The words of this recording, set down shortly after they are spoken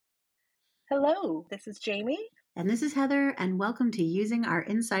Hello, this is Jamie. And this is Heather, and welcome to Using Our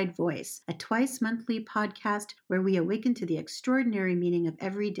Inside Voice, a twice-monthly podcast where we awaken to the extraordinary meaning of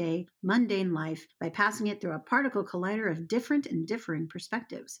everyday, mundane life by passing it through a particle collider of different and differing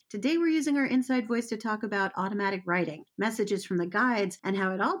perspectives. Today we're using our inside voice to talk about automatic writing, messages from the guides, and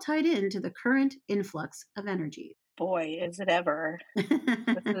how it all tied into the current influx of energy. Boy, is it ever.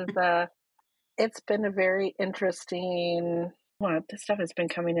 It's been a very interesting, this stuff has been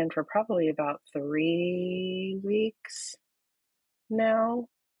coming in for probably about 3 weeks now,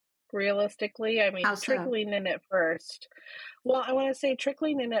 realistically. I mean, How so? trickling in at first. Well, I want to say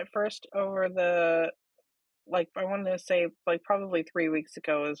trickling in at first over probably 3 weeks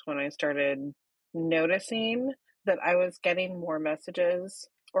ago is when I started noticing that I was getting more messages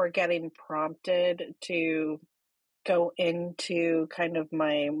or getting prompted to go into kind of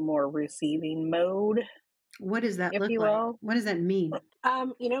my more receiving mode. What does that if look you like? will. What does that mean?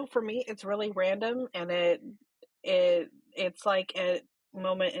 For me, it's really random, and it's like at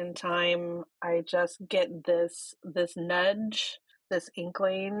moment in time, I just get this nudge, this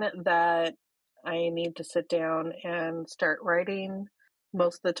inkling that I need to sit down and start writing.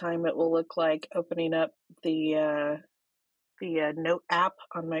 Most of the time, it will look like opening up the note app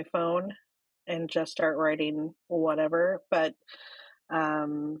on my phone and just start writing whatever. But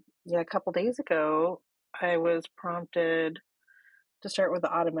a couple days ago, I was prompted to start with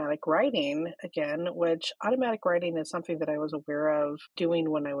the automatic writing again, which automatic writing is something that I was aware of doing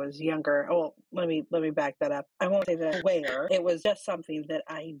when I was younger. Oh, let me back that up. I won't say that I'm aware. It was just something that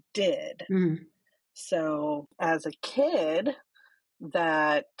I did. Mm-hmm. So as a kid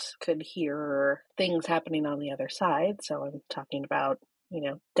that could hear things happening on the other side, so I'm talking about,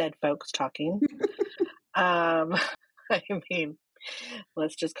 dead folks talking. I mean,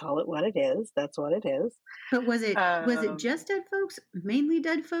 let's just call it what it is. That's what it is. But was it just dead folks? Mainly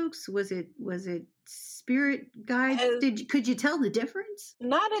dead folks? Was it spirit guides? Could you tell the difference?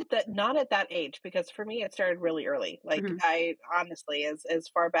 Not at that age, because for me it started really early. Like, Mm-hmm. I honestly, as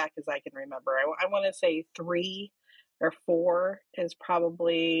far back as I can remember, I want to say 3 or 4 is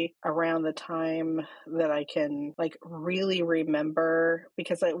probably around the time that I can really remember,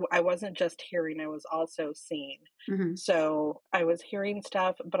 because I wasn't just hearing, I was also seeing. Mm-hmm. So I was hearing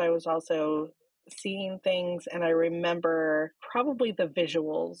stuff, but I was also seeing things, and I remember probably the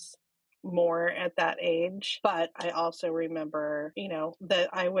visuals more at that age. But I also remember, that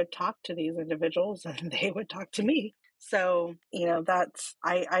I would talk to these individuals and they would talk to me. So,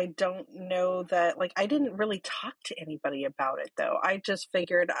 I don't know that, I didn't really talk to anybody about it though. I just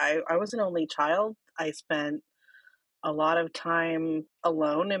figured I was an only child. I spent a lot of time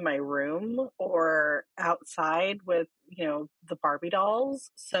alone in my room or outside with, the Barbie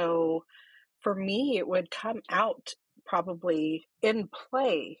dolls. So for me, it would come out probably in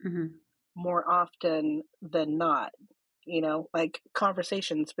play more often than not. Like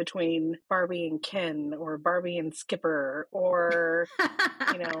conversations between Barbie and Ken, or Barbie and Skipper, or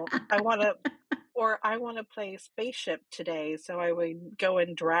I want to play spaceship today, so I would go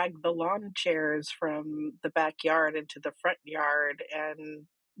and drag the lawn chairs from the backyard into the front yard and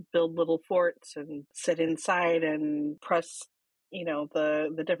build little forts and sit inside and press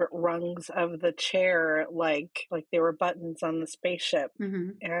the different rungs of the chair like they were buttons on the spaceship.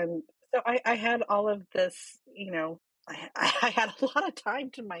 And so I had all of this, I had a lot of time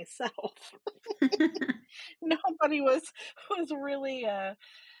to myself. Nobody was really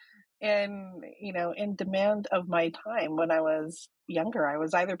in demand of my time when I was younger. I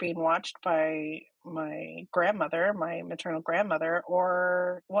was either being watched by my grandmother, my maternal grandmother,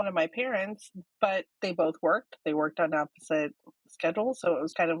 or one of my parents, but they both worked. They worked on opposite schedules. So it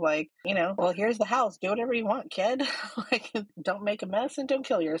was kind of like, well, here's the house. Do whatever you want, kid. Don't make a mess and don't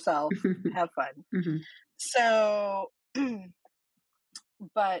kill yourself. Have fun. So,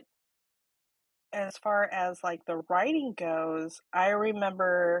 but as far as the writing goes, I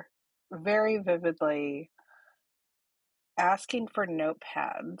remember very vividly asking for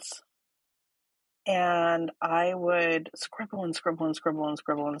notepads, and I would scribble and scribble and scribble and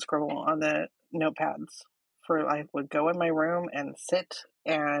scribble and scribble on the notepads. I would go in my room and sit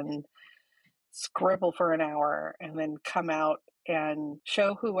and scribble for an hour, and then come out and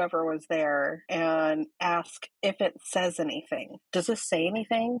show whoever was there and ask if it says anything. Does this say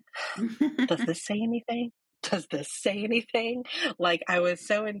anything? Does this say anything? Does this say anything? I was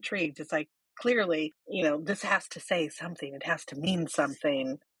so intrigued. It's like, clearly, this has to say something. It has to mean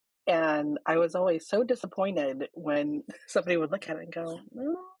something. And I was always so disappointed when somebody would look at it and go,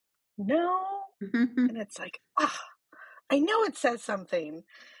 no. And it's like, I know it says something,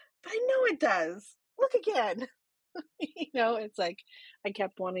 but I know it does. Look again. It's like I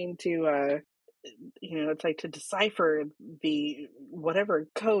kept wanting to, it's like to decipher the whatever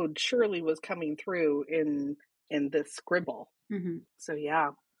code surely was coming through in this scribble. Mm-hmm. So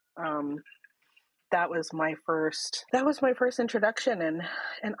yeah, um, that was my first introduction,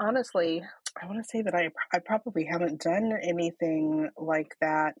 and honestly, I want to say that I probably haven't done anything like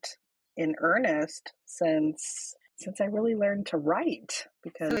that in earnest since I really learned to write,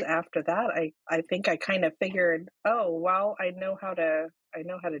 because So after that I think I kind of figured, oh well, I know how to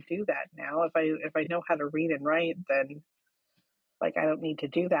do that now. If I know how to read and write, then like I don't need to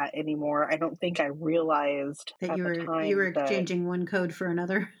do that anymore. I don't think I realized that at you the were time that exchanging one code for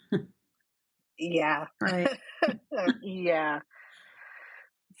another. yeah. Right. Yeah.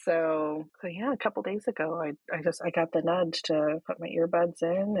 So yeah, a couple days ago, I got the nudge to put my earbuds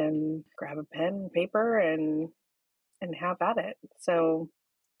in and grab a pen and paper and have at it. So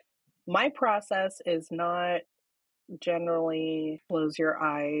my process is not generally close your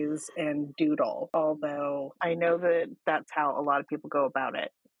eyes and doodle, although I know that that's how a lot of people go about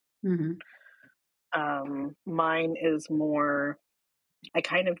it. Mm-hmm. Mine is more, I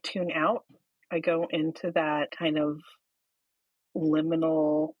kind of tune out. I go into that kind of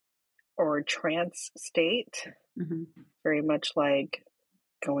liminal or trance state, Mm-hmm. very much like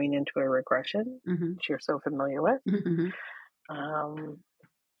going into a regression, Mm-hmm. which you're so familiar with. Mm-hmm. Um,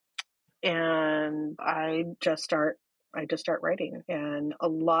 and I just start writing, and a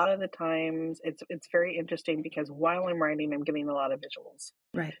lot of the times it's very interesting because while I'm writing, I'm getting a lot of visuals.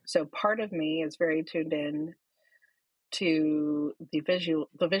 Right. So part of me is very tuned in to the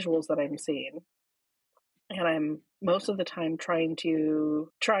visuals that I'm seeing, and I'm most of the time trying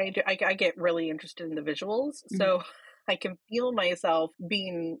to I get really interested in the visuals, Mm-hmm. so I can feel myself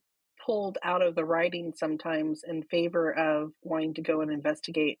being pulled out of the writing sometimes in favor of wanting to go and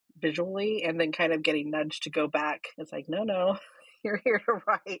investigate visually, and then kind of getting nudged to go back. It's like, no, you're here to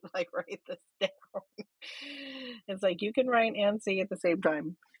write, like write this down. It's like you can write and see at the same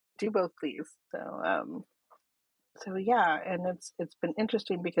time. Do both, please. So yeah, and it's been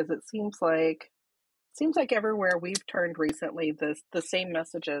interesting because it seems like everywhere we've turned recently, the same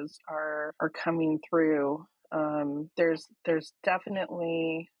messages are coming through. There's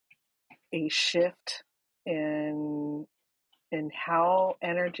definitely a shift in how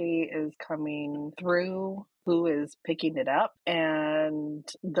energy is coming through, who is picking it up, and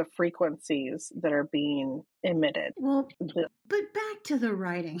the frequencies that are being emitted. Well, but back to the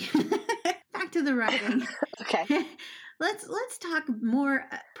writing. Back to the writing. Okay. Let's talk more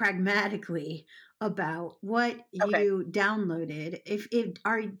pragmatically about what Okay. you downloaded. If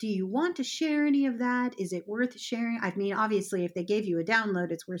do you want to share any of that? Is it worth sharing? I mean, obviously, if they gave you a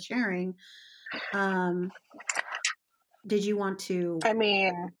download, it's worth sharing. Did you want to I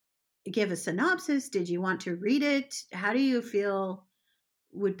mean, give a synopsis? Did you want to read it? How do you feel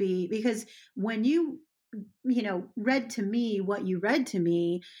would be, because when you read to me what you read to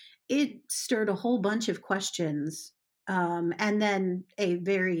me, it stirred a whole bunch of questions, and then a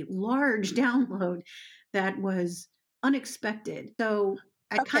very large download that was unexpected. So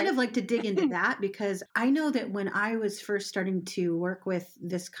I'd kind okay. of like to dig into that, because I know that when I was first starting to work with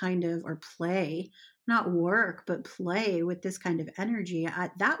this kind of, or play, not work, but play with this kind of energy,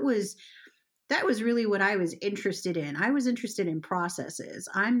 that was really what I was interested in. I was interested in processes.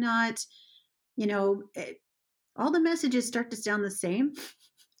 I'm not, you know, all the messages start to sound the same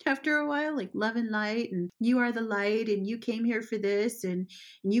after a while, like love and light, and you are the light, and you came here for this, and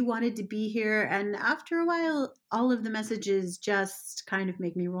you wanted to be here. And after a while, all of the messages just kind of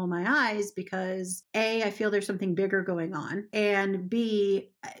make me roll my eyes, because A, I feel there's something bigger going on, and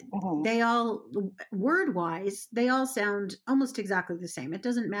B, Mhm. they all, word wise, they all sound almost exactly the same. It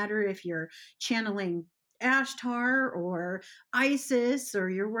doesn't matter if you're channeling Ashtar or Isis, or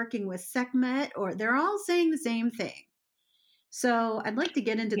you're working with Sekhmet, or they're all saying the same thing. So I'd like to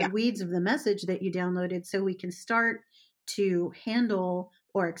get into the Yeah. weeds of the message that you downloaded, so we can start to handle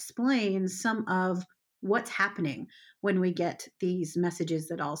or explain some of what's happening when we get these messages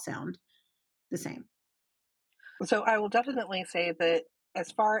that all sound the same. So I will definitely say that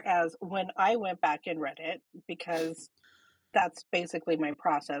as far as when I went back and read it, because that's basically my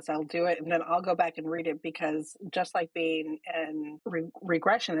process. I'll do it and then I'll go back and read it, because just like being in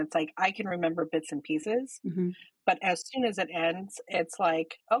regression, it's like I can remember bits and pieces, Mm-hmm. but as soon as it ends, it's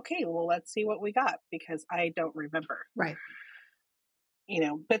like, okay, well, let's see what we got, because I don't remember. Right.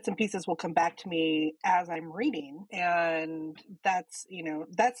 Bits and pieces will come back to me as I'm reading, and that's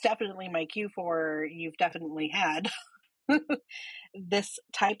definitely my cue for you've definitely had this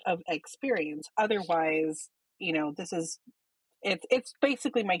type of experience. Otherwise, this is it's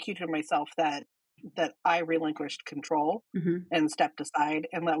basically my cue to myself that that I relinquished control and stepped aside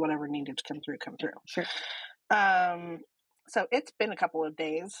and let whatever needed to come through. Sure. So it's been a couple of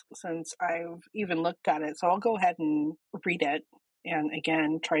days since I've even looked at it. So I'll go ahead and read it. And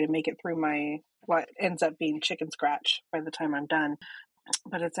again, try to make it through what ends up being chicken scratch by the time I'm done.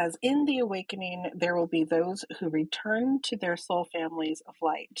 But it says, in the awakening, there will be those who return to their soul families of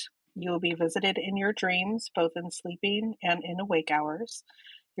light. You will be visited in your dreams, both in sleeping and in awake hours.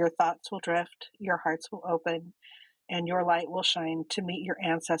 Your thoughts will drift, your hearts will open, and your light will shine to meet your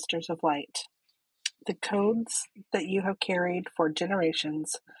ancestors of light. The codes that you have carried for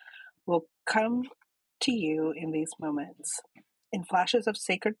generations will come to you in these moments, in flashes of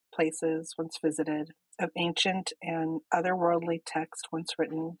sacred places once visited, of ancient and otherworldly text once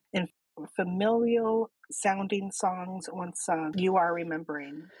written, in familial sounding songs once sung. You are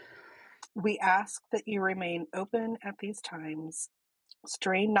remembering. We ask that you remain open at these times.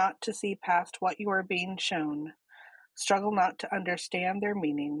 Strain not to see past what you are being shown. Struggle not to understand their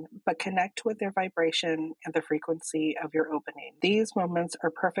meaning, but connect with their vibration and the frequency of your opening. These moments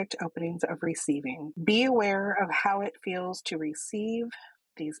are perfect openings of receiving. Be aware of how it feels to receive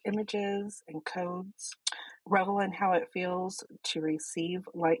these images and codes. Revel in how it feels to receive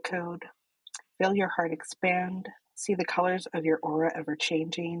light code. Feel your heart expand. See the colors of your aura ever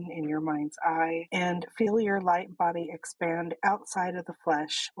changing in your mind's eye, and feel your light body expand outside of the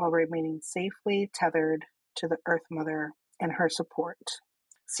flesh while remaining safely tethered to the Earth Mother and her support.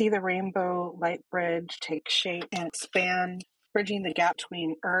 See the rainbow light bridge take shape and expand, bridging the gap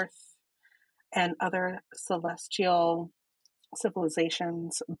between Earth and other celestial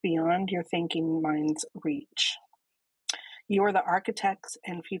civilizations beyond your thinking mind's reach. You are the architects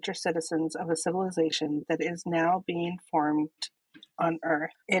and future citizens of a civilization that is now being formed on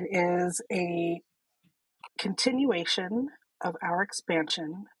Earth. It is a continuation of our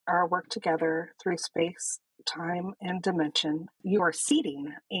expansion, our work together through space, time, and dimension. You are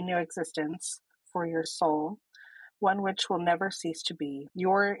seeding a new existence for your soul, one which will never cease to be.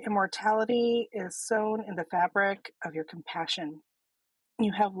 Your immortality is sewn in the fabric of your compassion.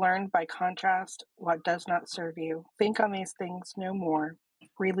 You have learned by contrast what does not serve you. Think on these things no more.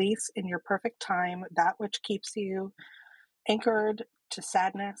 Release in your perfect time that which keeps you anchored to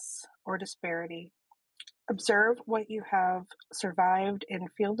sadness or disparity. Observe what you have survived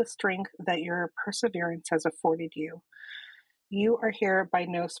and feel the strength that your perseverance has afforded you. You are here by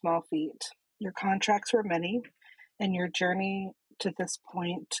no small feat. Your contracts were many, and your journey to this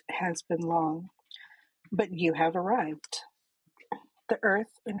point has been long, but you have arrived. The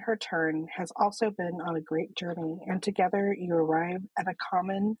Earth, in her turn, has also been on a great journey, and together you arrive at a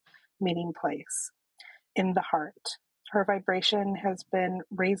common meeting place, in the heart. Her vibration has been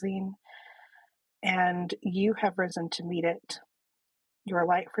raising, and you have risen to meet it. Your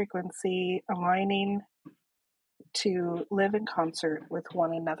light frequency aligning to live in concert with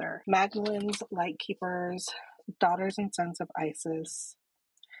one another. Magdalene's light keepers, daughters and sons of Isis,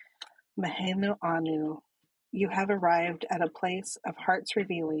 Maheno Anu, you have arrived at a place of hearts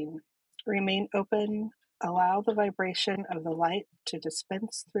revealing. Remain open, allow the vibration of the light to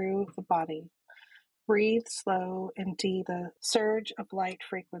dispense through the body. Breathe slow into the surge of light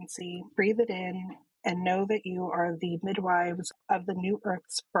frequency. Breathe it in and know that you are the midwives of the new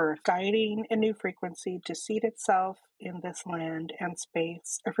Earth's birth, guiding a new frequency to seed itself in this land and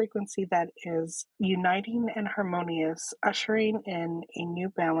space, a frequency that is uniting and harmonious, ushering in a new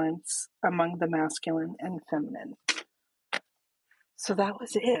balance among the masculine and feminine. So that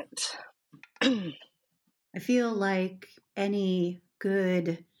was it. I feel like any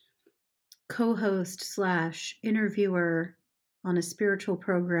good co-host / interviewer on a spiritual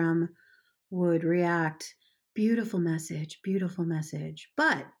program would react, beautiful message.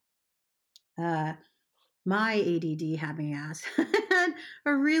 But my ADD having ass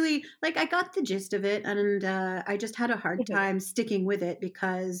are really, like, I got the gist of it, and I just had a hard time sticking with it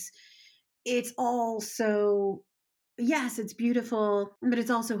because it's all so, yes, it's beautiful, but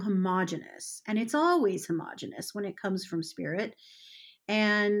it's also homogenous, and it's always homogenous when it comes from spirit.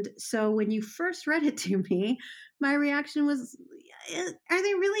 And so when you first read it to me, my reaction was, are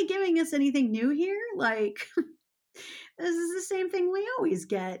they really giving us anything new here? Like, this is the same thing we always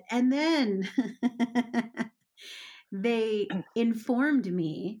get. And then they informed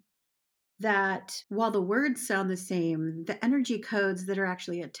me that while the words sound the same, the energy codes that are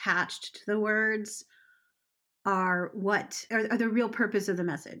actually attached to the words are what are the real purpose of the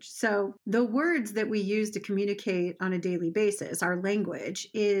message. So the words that we use to communicate on a daily basis, our language,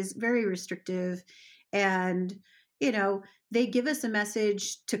 is very restrictive, and they give us a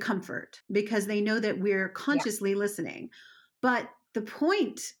message to comfort because they know that we're consciously listening. But the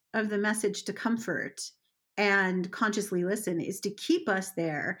point of the message to comfort and consciously listen is to keep us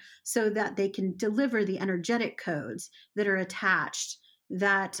there so that they can deliver the energetic codes that are attached,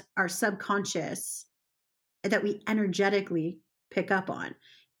 that are subconscious, that we energetically pick up on.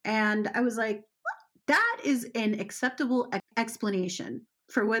 And I was like, that is an acceptable explanation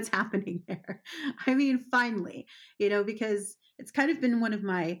for what's happening there. I mean, finally, because it's kind of been one of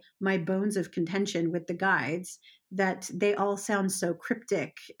my bones of contention with the guides, that they all sound so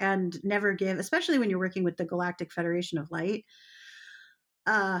cryptic and never give, especially when you're working with the Galactic Federation of Light.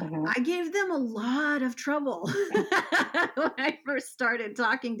 I gave them a lot of trouble when I first started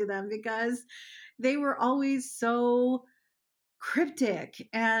talking to them, because they were always so cryptic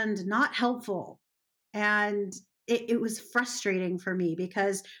and not helpful. And it was frustrating for me,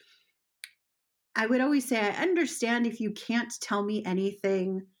 because I would always say, I understand if you can't tell me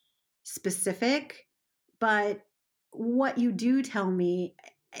anything specific, but what you do tell me,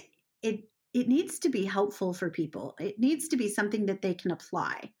 it needs to be helpful for people. It needs to be something that they can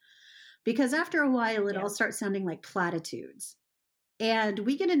apply, because after a while, it all starts sounding like platitudes. And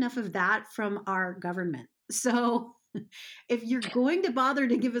we get enough of that from our government. So if you're going to bother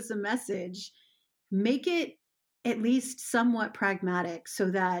to give us a message, make it at least somewhat pragmatic so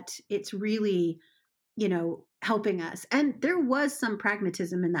that it's really, helping us. And there was some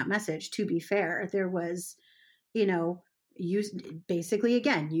pragmatism in that message, to be fair. There was, you basically,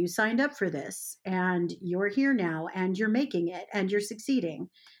 again, you signed up for this and you're here now and you're making it and you're succeeding.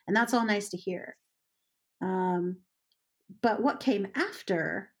 And that's all nice to hear. But what came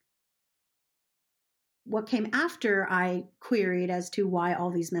after I queried as to why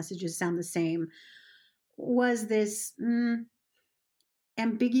all these messages sound the same was this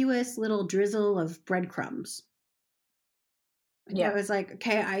ambiguous little drizzle of breadcrumbs. Yeah. I was like,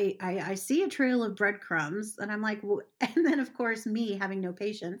 okay, I see a trail of breadcrumbs. And I'm like, well, and then of course, me having no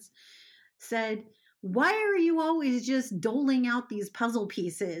patience said, why are you always just doling out these puzzle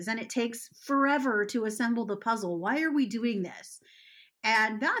pieces? And it takes forever to assemble the puzzle. Why are we doing this?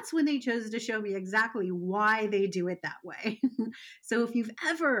 And that's when they chose to show me exactly why they do it that way. So if you've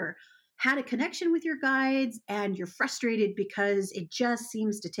ever had a connection with your guides and you're frustrated because it just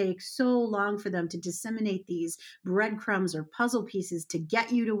seems to take so long for them to disseminate these breadcrumbs or puzzle pieces to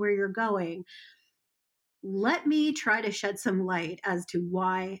get you to where you're going, let me try to shed some light as to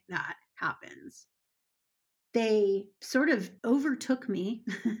why that happens. They sort of overtook me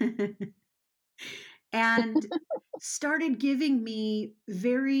and started giving me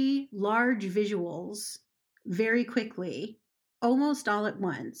very large visuals very quickly, almost all at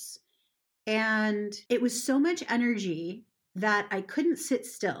once. And it was so much energy that I couldn't sit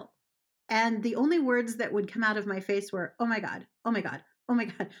still. And the only words that would come out of my face were, oh my God, oh my God, oh my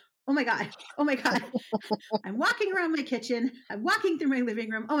God, oh my God, oh my God. I'm walking around my kitchen. I'm walking through my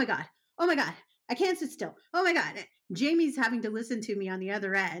living room. Oh my God, oh my God. I can't sit still. Oh my God. Jamie's having to listen to me on the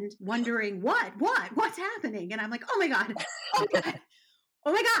other end, wondering what's happening? And I'm like, oh my God, oh my God,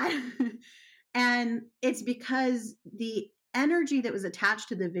 oh my God. And it's because the energy that was attached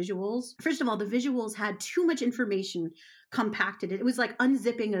to the visuals, first of all, the visuals had too much information compacted. It was like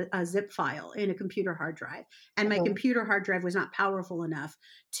unzipping a zip file in a computer hard drive. And my computer hard drive was not powerful enough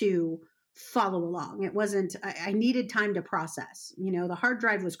to follow along. It wasn't, I needed time to process. The hard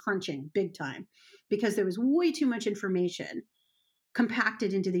drive was crunching big time because there was way too much information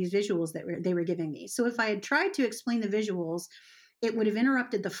compacted into these visuals that they were giving me. So if I had tried to explain the visuals, it would have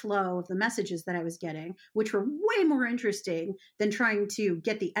interrupted the flow of the messages that I was getting, which were way more interesting than trying to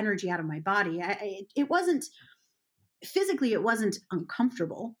get the energy out of my body. It wasn't, physically, it wasn't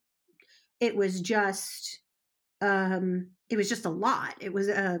uncomfortable. It was just a lot. It was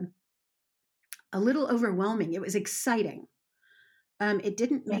a little overwhelming. It was exciting. It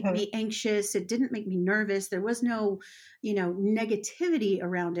didn't make me anxious. It didn't make me nervous. There was no, negativity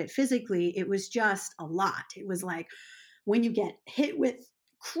around it physically. It was just a lot. It was like when you get hit with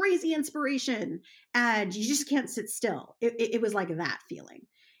crazy inspiration and you just can't sit still. It was like that feeling.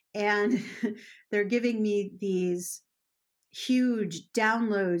 And they're giving me these huge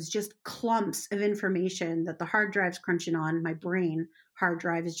downloads, just clumps of information that the hard drive's crunching on. My brain hard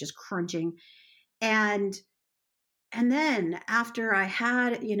drive is just crunching. And then after I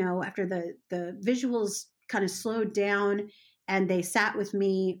had, after the visuals kind of slowed down and they sat with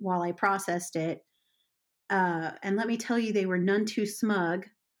me while I processed it, and let me tell you, they were none too smug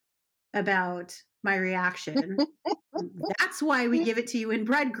about my reaction. That's why we give it to you in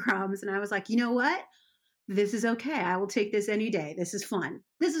breadcrumbs. And I was like, you know what? This is okay. I will take this any day. This is fun.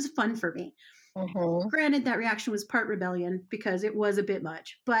 This is fun for me. Granted, that reaction was part rebellion because it was a bit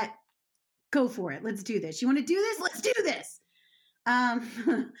much, but go for it. Let's do this. You want to do this? Let's do this.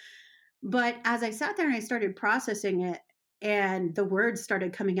 But as I sat there and I started processing it, and the words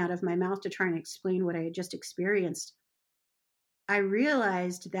started coming out of my mouth to try and explain what I had just experienced, I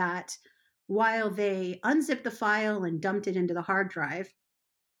realized that while they unzipped the file and dumped it into the hard drive,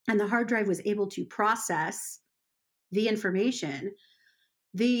 and the hard drive was able to process the information,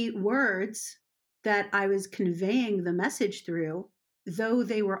 the words that I was conveying the message through, though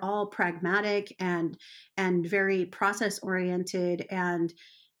they were all pragmatic and very process oriented and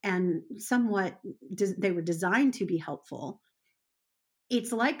somewhat they were designed to be helpful,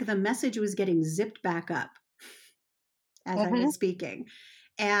 it's like the message was getting zipped back up as I Mm-hmm. was speaking.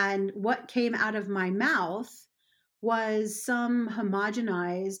 And what came out of my mouth was some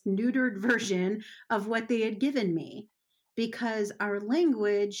homogenized, neutered version of what they had given me, because our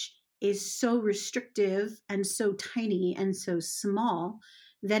language is so restrictive and so tiny and so small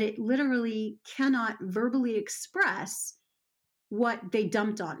that it literally cannot verbally express what they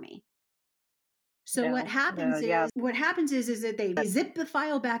dumped on me. So No, no, yeah. what happens is that they zip the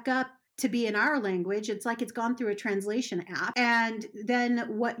file back up to be in our language. It's like it's gone through a translation app. And then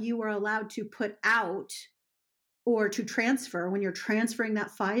what you are allowed to put out or to transfer, when you're transferring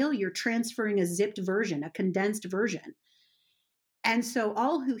that file, you're transferring a zipped version, a condensed version. And so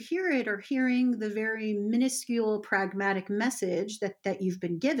all who hear it are hearing the very minuscule pragmatic message that you've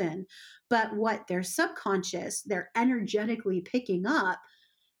been given. But what their subconscious, they're energetically picking up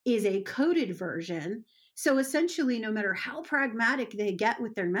is a coded version. So essentially, no matter how pragmatic they get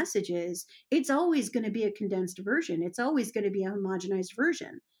with their messages, it's always going to be a condensed version. It's always going to be a homogenized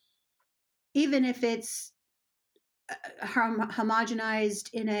version. Even if it's homogenized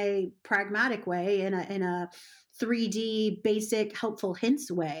in a pragmatic way, in a 3D basic helpful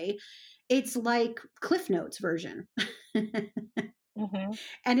hints way, it's like Cliff Notes version. Mm-hmm.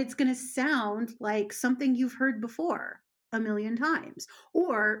 And it's going to sound like something you've heard before a million times,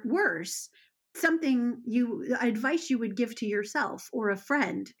 or worse, something advice you would give to yourself or a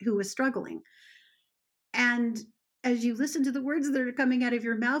friend who was struggling. And as you listen to the words that are coming out of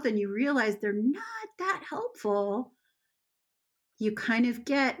your mouth and you realize they're not that helpful, you kind of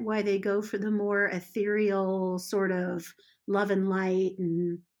get why they go for the more ethereal sort of love and light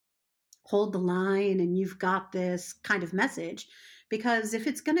and hold the line and you've got this kind of message. Because if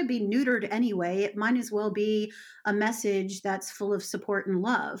it's going to be neutered anyway, it might as well be a message that's full of support and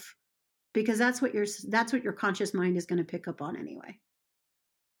love, because that's what your conscious mind is going to pick up on anyway.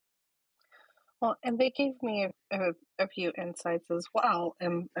 Well, and they gave me a few insights as well,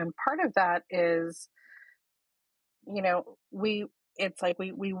 and part of that is, it's like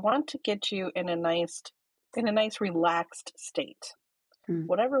we want to get you in a nice relaxed state. Hmm.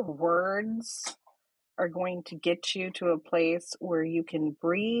 Whatever words are going to get you to a place where you can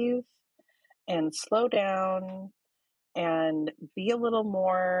breathe and slow down and be a little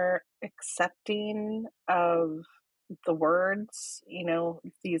more accepting of the words,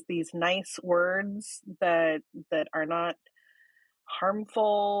 these nice words that are not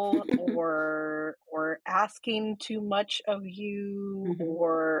harmful or asking too much of you, Mm-hmm.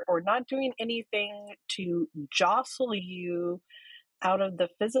 or not doing anything to jostle you out of the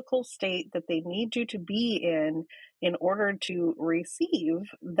physical state that they need you to be in order to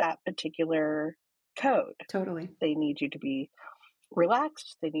receive that particular code. Totally. They need you to be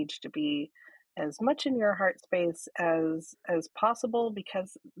relaxed. They need you to be as much in your heart space as possible,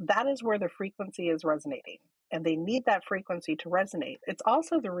 because that is where the frequency is resonating, and they need that frequency to resonate. It's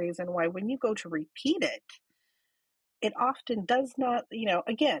also the reason why when you go to repeat it, it often does not,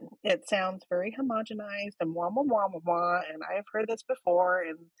 again, it sounds very homogenized and wah wah wah wah wah, and I've heard this before,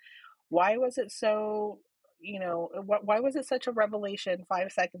 and why was it so, why was it such a revelation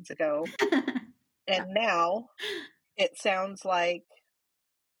 5 seconds ago, and now it sounds like,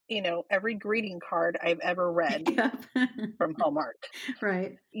 every greeting card I've ever read Yep. from Hallmark.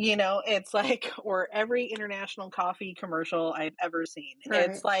 Right. It's like, or every international coffee commercial I've ever seen. Right.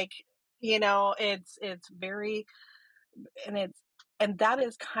 It's like, it's very, and that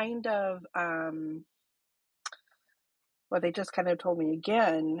is kind of what they just kind of told me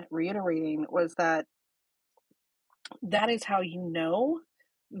again, reiterating, was that is how you know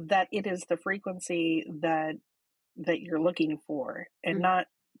that it is the frequency that you're looking for, and Mm-hmm. not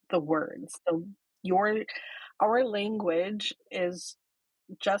the words. So our language is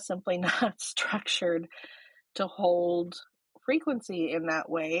just simply not structured to hold frequency in that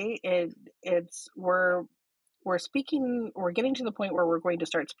way. We're getting to the point where we're going to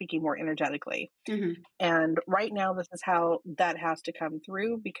start speaking more energetically. Mm-hmm. And right now, this is how that has to come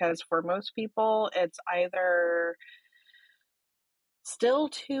through, because for most people, it's either still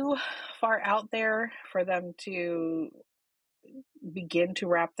too far out there for them to begin to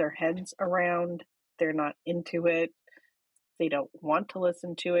wrap their heads around. They're not into it. They don't want to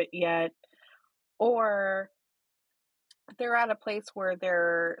listen to it yet. Or they're at a place where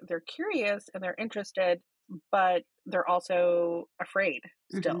they're curious and they're interested, but they're also afraid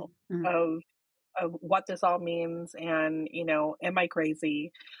still Mm-hmm. of what this all means. And, am I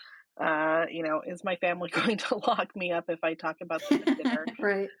crazy? Is my family going to lock me up if I talk about this at dinner?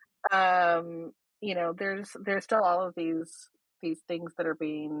 Right. There's still all of these things that are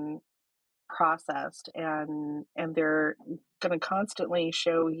being processed, and they're going to constantly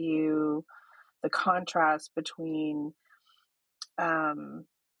show you the contrast between our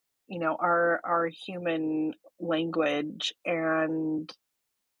human language and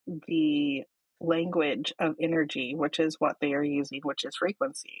the language of energy, which is what they are using, which is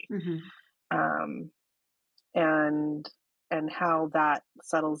frequency. Mm-hmm. um, and how that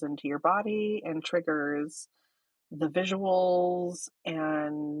settles into your body and triggers the visuals.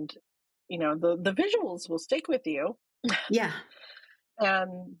 And the visuals will stick with you. Yeah.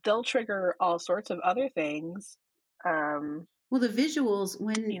 And they'll trigger all sorts of other things. Well, the visuals,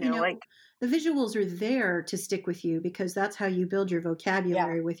 when, Like, the visuals are there to stick with you because that's how you build your yeah.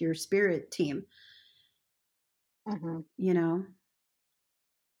 vocabulary with your spirit team. Mm-hmm. You know,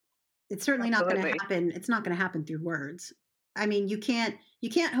 it's certainly not going to Absolutely. happen. It's not going to happen through words. I mean, you can't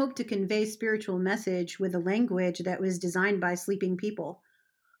hope to convey spiritual message with a language that was designed by sleeping people.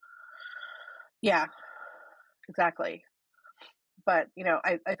 Yeah, exactly. But,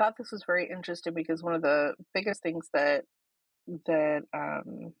 I thought this was very interesting because one of the biggest things that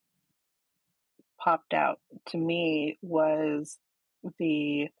popped out to me was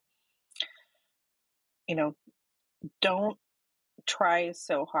the, don't try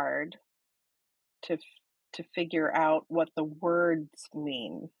so hard to to figure out what the words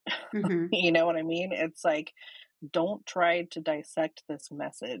mean. Mm-hmm. You know what I mean? It's like, don't try to dissect this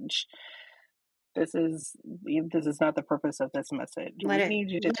message. This is not the purpose of this message. We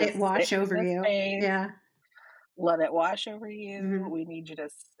need you to Let it just sit wash in over this you. space. Yeah. Let it wash over you. Mm-hmm. We need you to,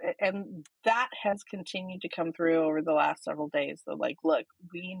 and that has continued to come through over the last several days. So, like, look,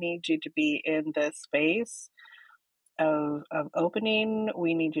 we need you to be in this space of opening.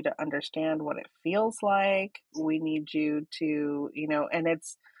 We need you to understand what it feels like. We need you to, and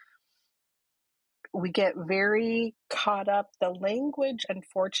we get very caught up. The language,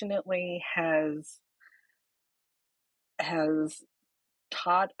 unfortunately, has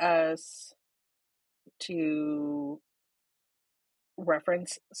taught us to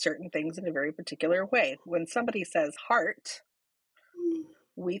reference certain things in a very particular way. When somebody says heart,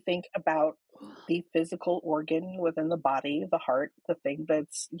 we think about the physical organ within the body, the heart, the thing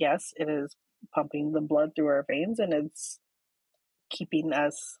that's, yes, it is pumping the blood through our veins and it's keeping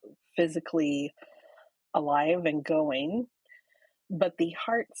us physically alive and going. But the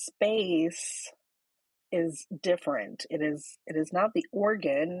heart space is different. It is not the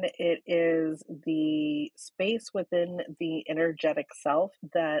organ, it is the space within the energetic self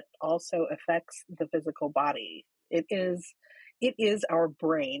that also affects the physical body. It is our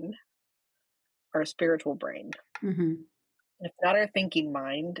brain, our spiritual brain. Mm-hmm. It's not our thinking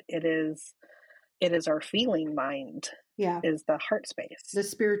mind, it is our feeling mind. Yeah. Is the heart space. The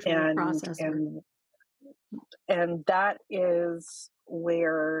spiritual and processor. and that is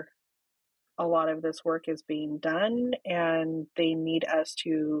where a lot of this work is being done, and they need us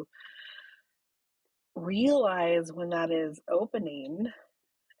to realize when that is opening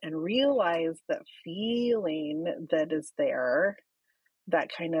and realize that feeling that is there, that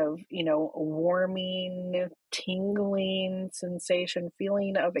kind of, warming, tingling sensation,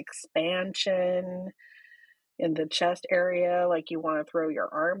 feeling of expansion in the chest area, like you want to throw your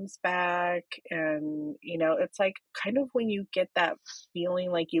arms back. And, it's like kind of when you get that feeling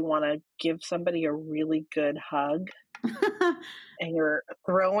like you want to give somebody a really good hug and you're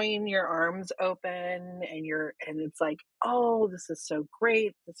throwing your arms open and it's like, oh, this is so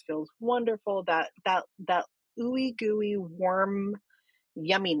great. This feels wonderful. That ooey gooey warm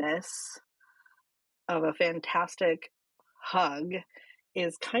yumminess of a fantastic hug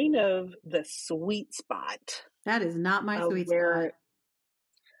is kind of the sweet spot. That is not my sweet spot.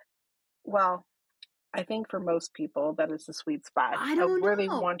 Well, I think for most people that is the sweet spot I of don't where they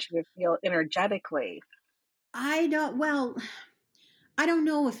know. want you to feel energetically. I don't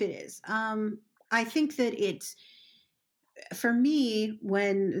know if it is. I think that it's, for me,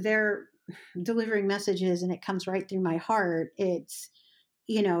 when they're delivering messages and it comes right through my heart, it's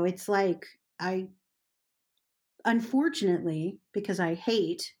like unfortunately, because I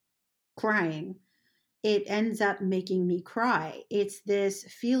hate crying, it ends up making me cry. It's this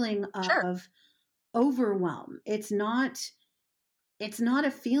feeling Sure. of overwhelm. It's not it's not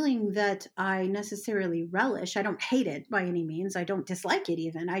a feeling that I necessarily relish. I don't hate it by any means. I don't dislike it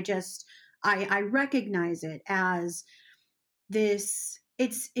even. I recognize it as this.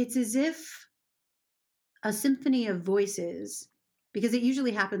 It's as if a symphony of voices, because it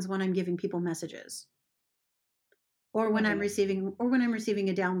usually happens when I'm giving people messages, or when I'm receiving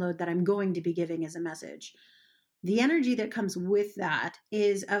a download that I'm going to be giving as a message. The energy that comes with that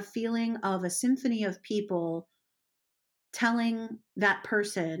is a feeling of a symphony of people telling that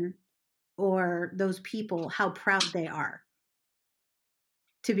person or those people how proud they are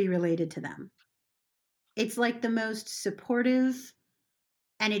to be related to them. It's like the most supportive,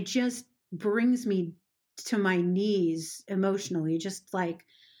 and it just brings me to my knees emotionally. Just like,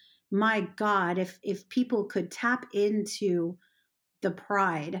 my God, if people could tap into the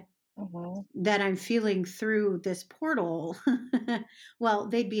pride that I'm feeling through this portal, well,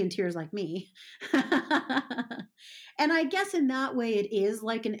 they'd be in tears like me. And I guess in that way, it is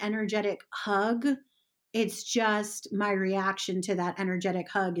like an energetic hug. It's just my reaction to that energetic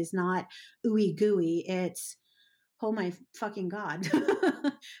hug is not ooey gooey. It's, oh my fucking God.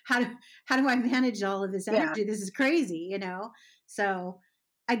 how do I manage all of this energy? This is crazy, you know? So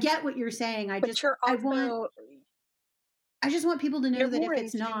I get what you're saying. I just want people to know that if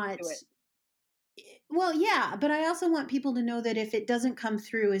it's not, well, yeah, but I also want people to know that if it doesn't come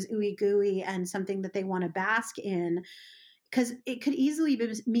through as ooey gooey and something that they want to bask in, because it could easily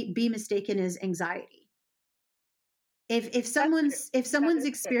be mistaken as anxiety. If someone's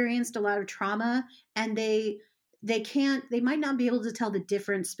experienced a lot of trauma and they might not be able to tell the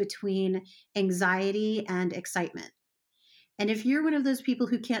difference between anxiety and excitement. And if you're one of those people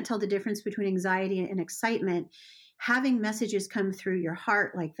who can't tell the difference between anxiety and excitement, having messages come through your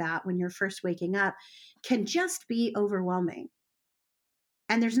heart like that when you're first waking up can just be overwhelming.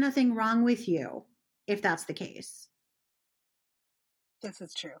 And there's nothing wrong with you if that's the case. This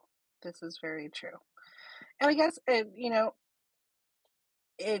is true. This is very true. And I guess,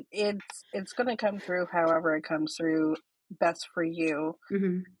 it's going to come through however it comes through best for you.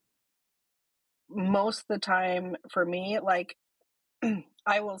 Mm-hmm. Most of the time for me, like,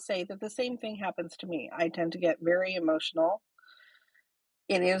 I will say that the same thing happens to me. I tend to get very emotional.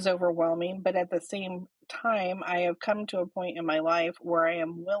 It is overwhelming, but at the same time, I have come to a point in my life where I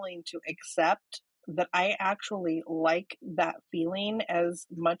am willing to accept that I actually like that feeling as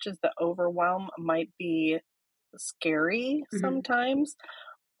much as the overwhelm might be scary sometimes.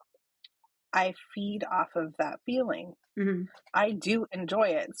 I feed off of that feeling. I do enjoy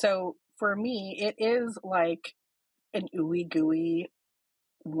it. So for me, it is like an ooey gooey,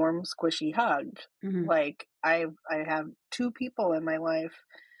 warm, squishy hug. Like I have two people in my life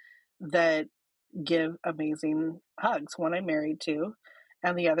that give amazing hugs. One I'm married to,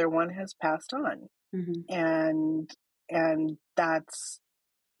 and the other one has passed on. And that's,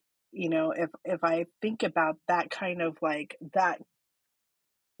 if I think about that kind of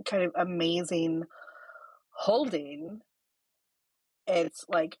amazing holding, it's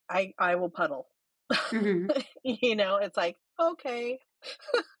like I will puddle. It's like, okay,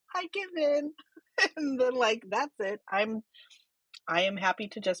 I give in. And then, like, that's it. I am happy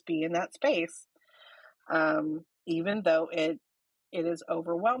to just be in that space. Even though it is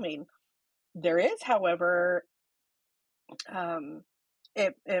overwhelming. There is, however,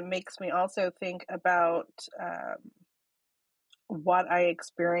 it makes me also think about what I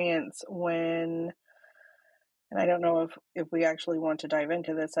experience when, and I don't know if we actually want to dive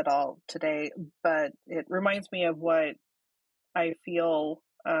into this at all today, but it reminds me of what I feel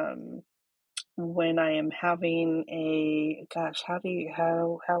when I am having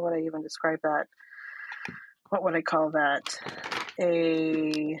how would I even describe that? What would I call that?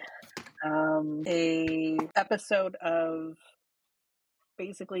 A episode of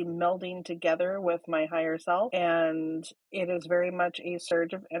basically melding together with my higher self, and it is very much a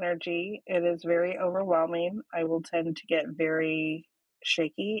surge of energy. It is very overwhelming. I will tend to get very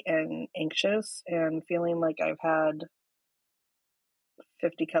shaky and anxious and feeling like I've had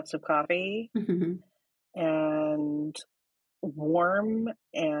 50 cups of coffee and warm,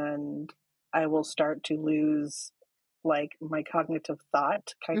 and I will start to lose, like, my cognitive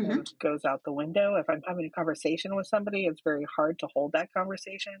thought kind of goes out the window. If I'm having a conversation with somebody, it's very hard to hold that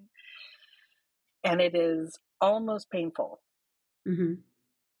conversation. And it is almost painful.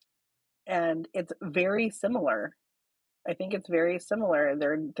 And it's very similar. I think it's very similar.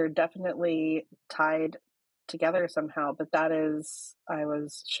 They're definitely tied together somehow, but I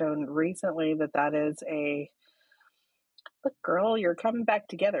was shown recently that is look, girl, you're coming back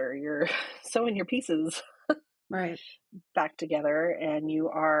together. You're sewing your pieces right back together, and you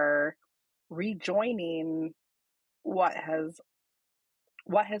are rejoining what has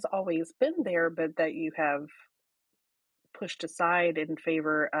what has always been there, but that you have pushed aside in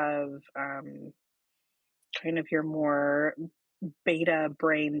favor of kind of your more beta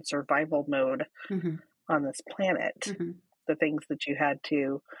brain survival mode Mm-hmm. on this planet. Mm-hmm. The things that you had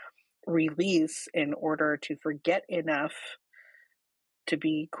to release in order to forget enough to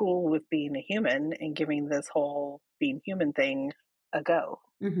be cool with being a human and giving this whole being human thing a go.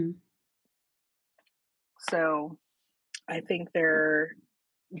 Mm-hmm. So I think they're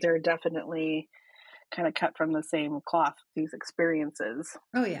definitely kind of cut from the same cloth, these experiences.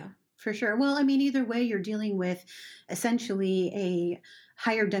 Oh, yeah, for sure. Well, I mean, either way, you're dealing with essentially a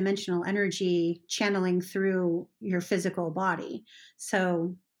higher dimensional energy channeling through your physical body.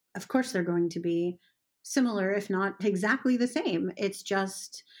 So, of course, they're going to be similar, if not exactly the same. It's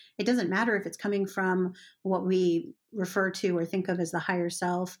just, it doesn't matter if it's coming from what we refer to or think of as the higher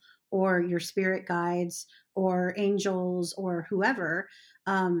self or your spirit guides or angels or whoever.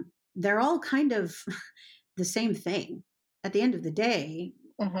 They're all kind of the same thing at the end of the day.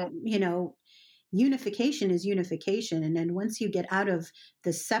 Mm-hmm. You know, unification is unification. And then once you get out of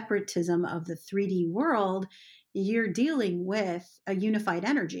the separatism of the 3D world, you're dealing with a unified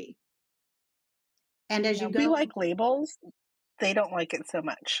energy. And as Now, you we go, like labels, they don't like it so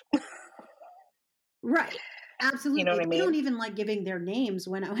much. right. You know Absolutely. what I They don't mean? even like giving their names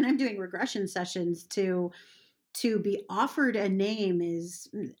when I'm doing regression sessions to be offered a name is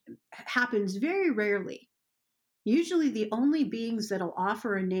happens very rarely. Usually, the only beings that'll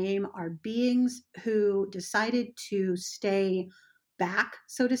offer a name are beings who decided to stay back,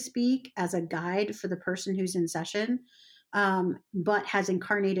 so to speak, as a guide for the person who's in session, but has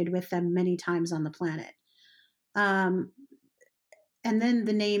incarnated with them many times on the planet. Um, and then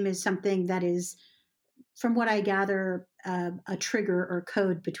the name is something that is, from what I gather, a trigger or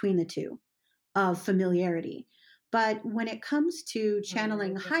code between the two of familiarity. But when it comes to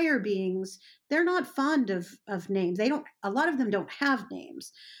channeling higher beings, they're not fond of names. They don't, a lot of them don't have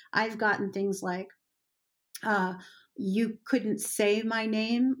names. I've gotten things like, uh, you couldn't say my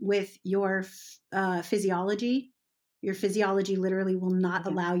name with your physiology. Your physiology literally will not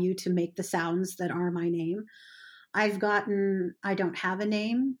Mm-hmm. allow you to make the sounds that are my name. I've gotten, I don't have a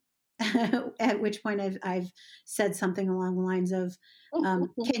name, at which point I've said something along the lines of,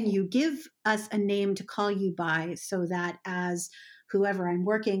 can you give us a name to call you by so that as whoever I'm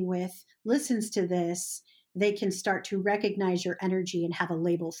working with listens to this, they can start to recognize your energy and have a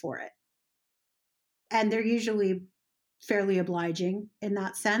label for it? And they're usually fairly obliging in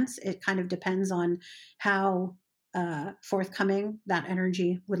that sense. It kind of depends on how forthcoming that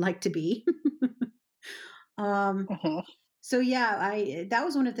energy would like to be. um, Mm-hmm. So yeah, I that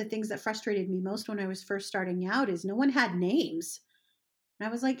was one of the things that frustrated me most when I was first starting out is no one had names. And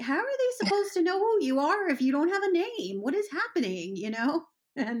I was like, how are they supposed to know who you are if you don't have a name? What is happening, you know?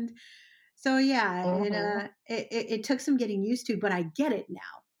 And so yeah, Mm-hmm. it took some getting used to, but I get it now.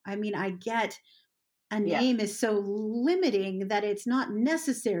 I mean, I get a Yes. name is so limiting that it's not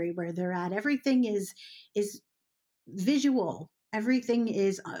necessary where they're at. Everything is visual. Everything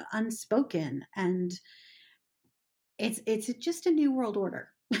is unspoken, and it's just a new world order.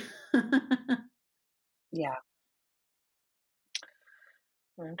 Yeah.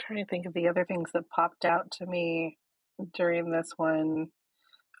 I'm trying to think of the other things that popped out to me during this one.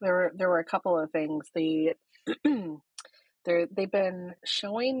 There were a couple of things. They've been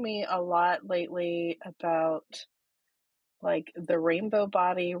showing me a lot lately about like the rainbow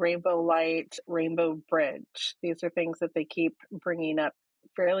body, rainbow light, rainbow bridge. These are things that they keep bringing up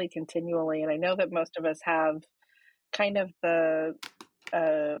fairly continually, and I know that most of us have kind of the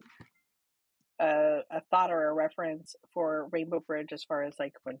uh, a thought or a reference for Rainbow Bridge as far as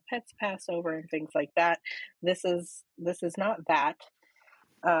like when pets pass over and things like that. This is not that.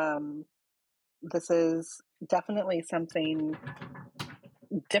 Um, this is definitely something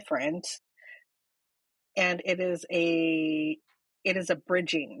different, and it is a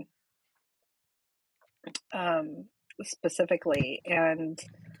bridging um, specifically, and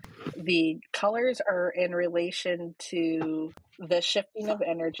the colors are in relation to the shifting of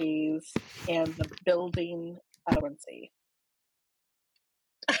energies and the building of frequency.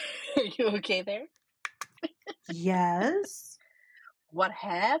 Are you okay there? Yes. What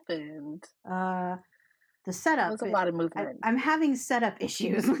happened? Uh, the That setup. was a lot of movement. I'm having setup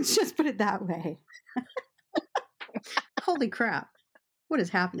issues. Let's just put it that way. Holy crap. What is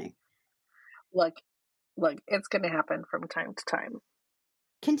happening? Look, it's going to happen from time to time.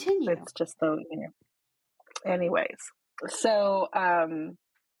 Continue. It's just the, anyways. So,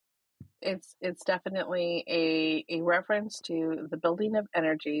 it's definitely a reference to the building of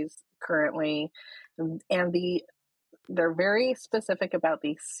energies currently, and they're very specific about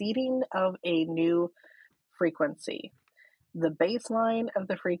the seeding of a new frequency. The baseline of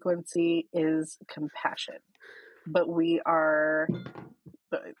the frequency is compassion, but we are,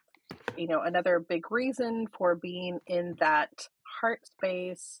 another big reason for being in that heart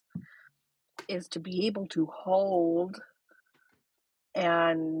space is to be able to hold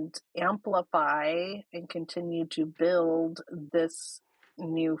and amplify and continue to build this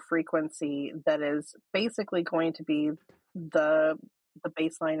new frequency that is basically going to be the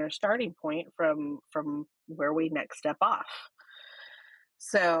baseline or starting point from where we next step off.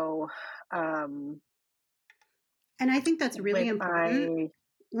 So and I think that's really important.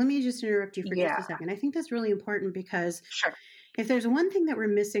 Let me just interrupt you for just a second. I think that's really important because sure. If there's one thing that we're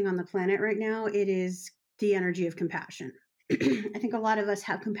missing on the planet right now, it is the energy of compassion. I think a lot of us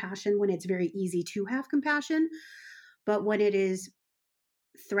have compassion when it's very easy to have compassion, but when it is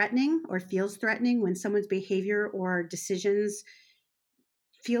threatening or feels threatening, when someone's behavior or decisions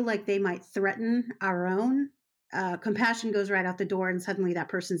feel like they might threaten our own, compassion goes right out the door and suddenly that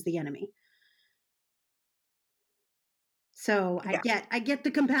person's the enemy. So I get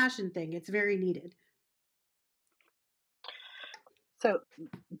the compassion thing. It's very needed. So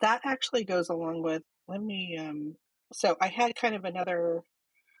that actually goes along with, so I had kind of another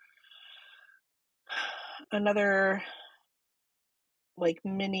like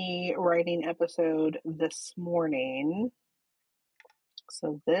mini writing episode this morning.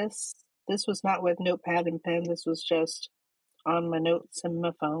 So this was not with notepad and pen. This was just on my notes in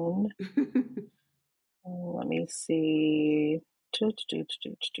my phone. Let me see.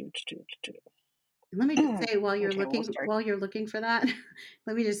 Let me just say while you're looking for that,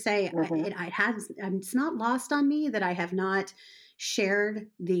 let me just say it's not lost on me that I have not shared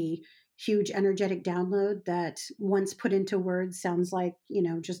the huge energetic download that once put into words sounds like,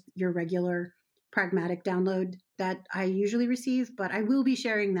 just your regular pragmatic download that I usually receive, but I will be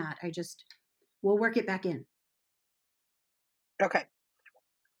sharing that. We'll work it back in. Okay.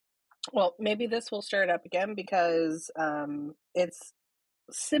 Well, maybe this will stir it up again because it's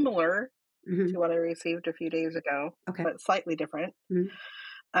similar to what I received a few days ago, but slightly different.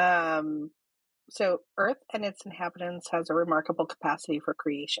 So Earth and its inhabitants has a remarkable capacity for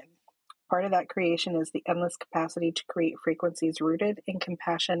creation. Part of that creation is the endless capacity to create frequencies rooted in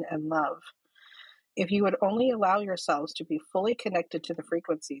compassion and love. If you would only allow yourselves to be fully connected to the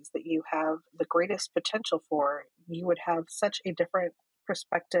frequencies that you have the greatest potential for, you would have such a different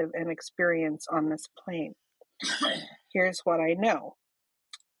perspective and experience on this plane. Here's what I know.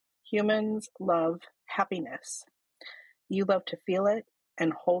 Humans love happiness. You love to feel it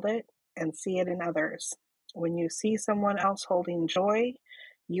and hold it and see it in others. When you see someone else holding joy,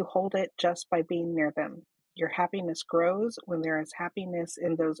 you hold it just by being near them. Your happiness grows when there is happiness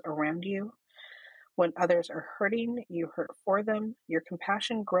in those around you. When others are hurting, you hurt for them. Your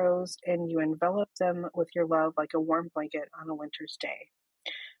compassion grows and you envelop them with your love like a warm blanket on a winter's day.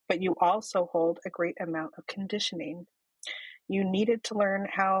 But you also hold a great amount of conditioning. You needed to learn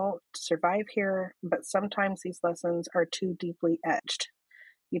how to survive here, but sometimes these lessons are too deeply etched.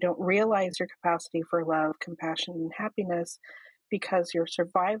 You don't realize your capacity for love, compassion, and happiness because your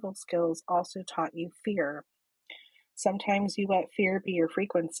survival skills also taught you fear. Sometimes you let fear be your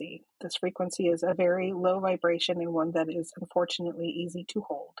frequency. This frequency is a very low vibration and one that is unfortunately easy to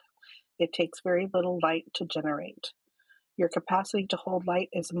hold. It takes very little light to generate. Your capacity to hold light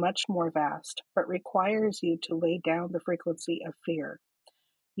is much more vast, but requires you to lay down the frequency of fear.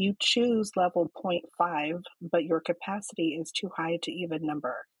 You choose level 0.5, but your capacity is too high to even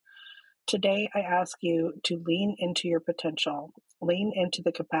number. Today, I ask you to lean into your potential. Lean into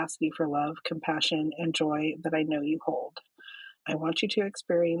the capacity for love, compassion, and joy that I know you hold. I want you to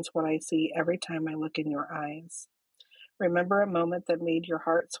experience what I see every time I look in your eyes. Remember a moment that made your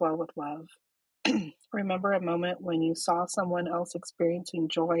heart swell with love. Remember a moment when you saw someone else experiencing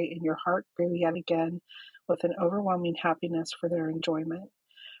joy and your heart grew yet again with an overwhelming happiness for their enjoyment.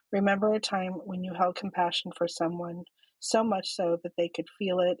 Remember a time when you held compassion for someone, so much so that they could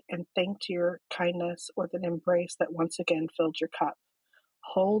feel it and thanked your kindness with an embrace that once again filled your cup.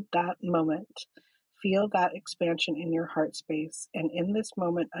 Hold that moment. Feel that expansion in your heart space, and in this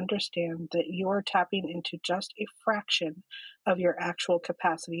moment understand that you are tapping into just a fraction of your actual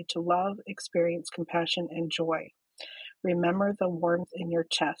capacity to love, experience compassion, and joy. Remember the warmth in your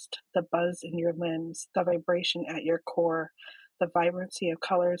chest, the buzz in your limbs, the vibration at your core, the vibrancy of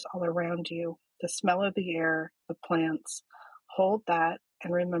colors all around you, the smell of the air, the plants. Hold that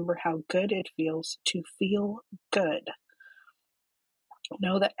and remember how good it feels to feel good.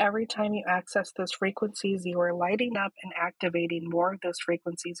 Know that every time you access those frequencies, you are lighting up and activating more of those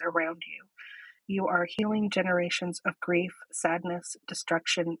frequencies around you. You are healing generations of grief, sadness,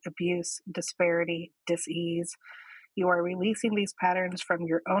 destruction, abuse, disparity, dis-ease. You are releasing these patterns from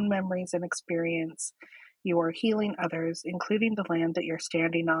your own memories and experience. You are healing others, including the land that you're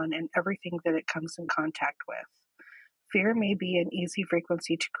standing on and everything that it comes in contact with. Fear may be an easy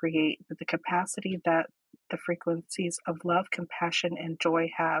frequency to create, but the capacity that the frequencies of love, compassion, and joy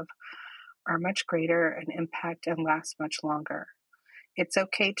have are much greater and impact and last much longer. It's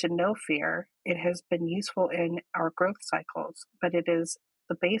okay to know fear. It has been useful in our growth cycles, but it is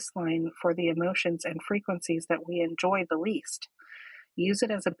the baseline for the emotions and frequencies that we enjoy the least. Use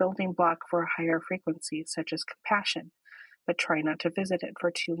it as a building block for a higher frequency, such as compassion, but try not to visit it for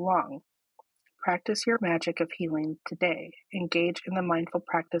too long. Practice your magic of healing today. Engage in the mindful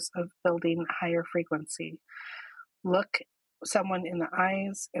practice of building higher frequency. Look someone in the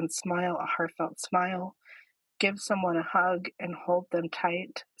eyes and smile a heartfelt smile. Give someone a hug and hold them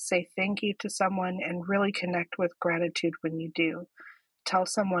tight. Say thank you to someone and really connect with gratitude when you do. Tell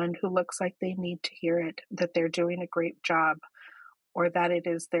someone who looks like they need to hear it that they're doing a great job, or that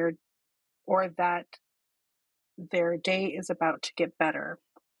their day is about to get better.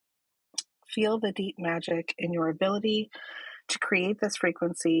 Feel the deep magic in your ability to create this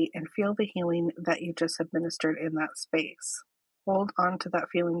frequency and feel the healing that you just administered in that space. Hold on to that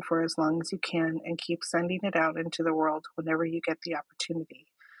feeling for as long as you can and keep sending it out into the world whenever you get the opportunity.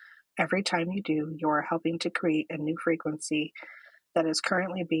 Every time you do, you are helping to create a new frequency that is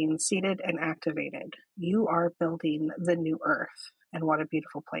currently being seeded and activated. You are building the new earth, and what a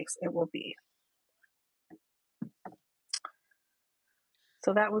beautiful place it will be.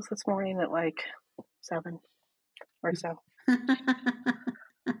 So that was this morning at like 7 or so.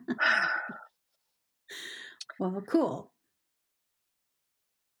 Well, cool.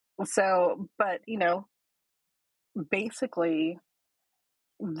 So, but basically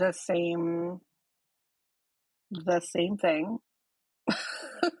the same thing.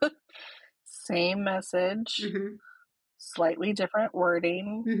 Same message, slightly different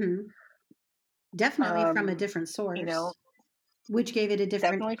wording. Definitely from a different source, which gave it a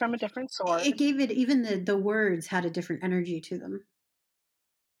different. Definitely from a different source. It gave it, even the words had a different energy to them.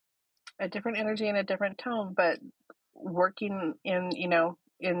 A different energy and a different tone, but working in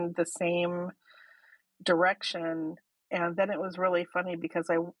the same direction. And then it was really funny because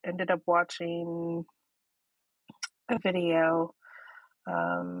I ended up watching a video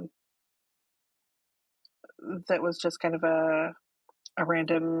that was just kind of a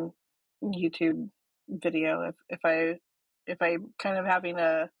random YouTube video. If I kind of having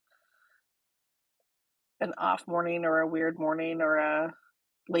an off morning or a weird morning or a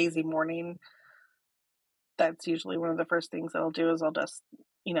lazy morning, that's usually one of the first things I'll do is I'll just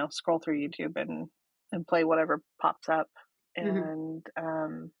scroll through YouTube and play whatever pops up. And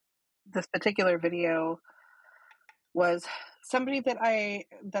this particular video was somebody that I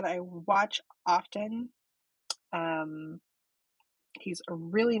watch often. He's a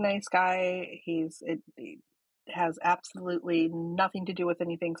really nice guy. It has absolutely nothing to do with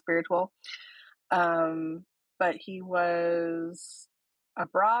anything spiritual. But he was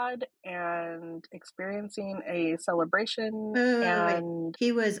abroad and experiencing a celebration. Wait.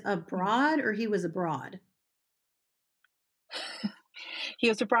 He was abroad or he was abroad? He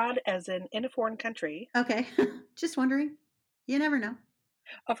was abroad as in a foreign country. Okay. Just wondering. You never know.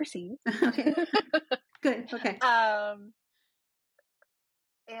 Overseas. Okay. Good. Okay.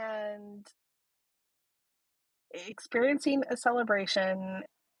 And experiencing a celebration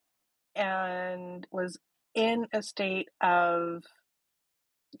and was in a state of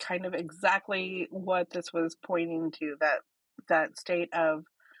kind of exactly what this was pointing to, that state of,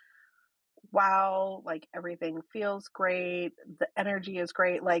 wow, like everything feels great, the energy is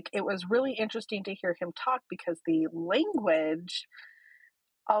great. Like, it was really interesting to hear him talk because the language,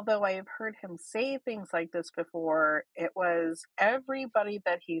 although I've heard him say things like this before, it was everybody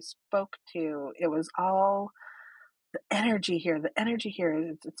that he spoke to, it was all the energy here. The energy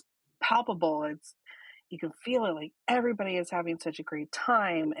here, it's palpable. You can feel it, like everybody is having such a great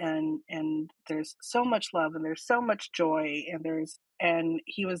time, and there's so much love and there's so much joy, and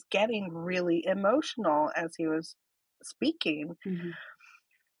he was getting really emotional as he was speaking.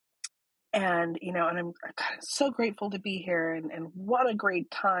 And and I'm so grateful to be here, and what a great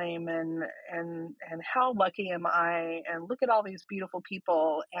time, and how lucky am I, and look at all these beautiful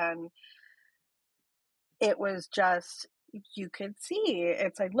people. And it was just, you could see,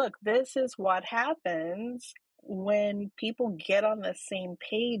 it's like, look, this is what happens when people get on the same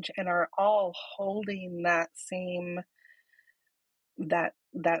page and are all holding that same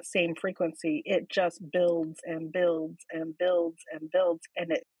frequency. It just builds and builds and builds and builds,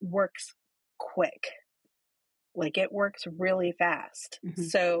 and it works quick. Like it works really fast. Mm-hmm.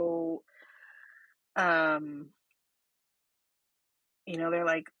 So, they're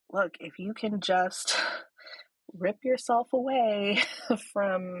like, look, if you can just rip yourself away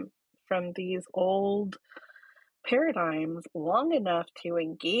from these old paradigms long enough to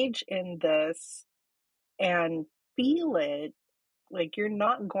engage in this and feel it, like you're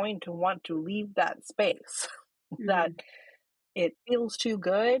not going to want to leave that space. Mm-hmm. That it feels too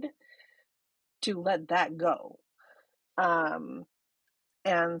good to let that go. And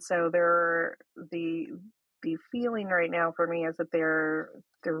so the feeling right now for me is that they're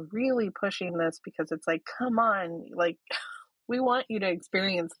really pushing this, because it's like, come on, like we want you to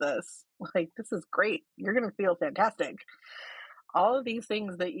experience this. Like, this is great. You're going to feel fantastic. All of these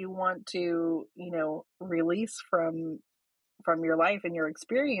things that you want to, release from your life and your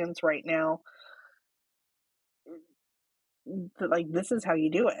experience right now, like this is how you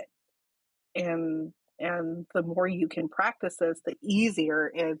do it. And the more you can practice this, the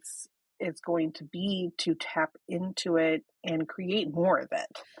easier it's going to be to tap into it and create more of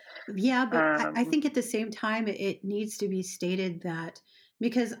it. Yeah, but I think at the same time, it needs to be stated that,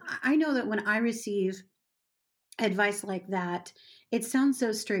 because I know that when I receive advice like that, it sounds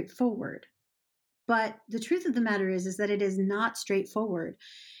so straightforward. But the truth of the matter is that it is not straightforward.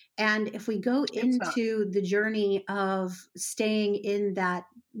 And if we go into the journey of staying in that,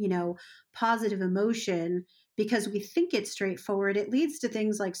 positive emotion, because we think it's straightforward, it leads to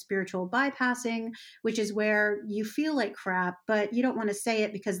things like spiritual bypassing, which is where you feel like crap, but you don't want to say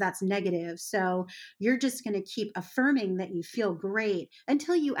it because that's negative. So you're just going to keep affirming that you feel great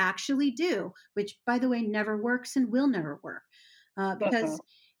until you actually do, which, by the way, never works and will never work. Because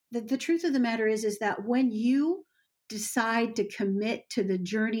the truth of the matter is that when you decide to commit to the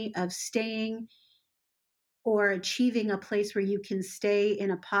journey of staying or achieving a place where you can stay in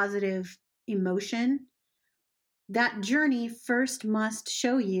a positive emotion, that journey first must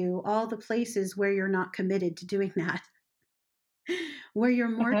show you all the places where you're not committed to doing that, where you're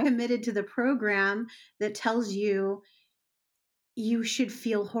more committed to the program that tells you you should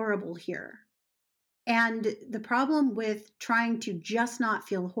feel horrible here. And the problem with trying to just not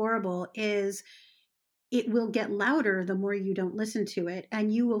feel horrible is it will get louder the more you don't listen to it,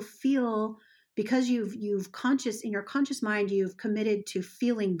 and you will feel, because you've in your conscious mind you've committed to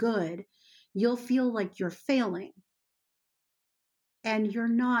feeling good, you'll feel like you're failing. And you're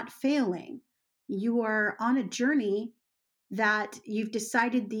not failing. You are on a journey that you've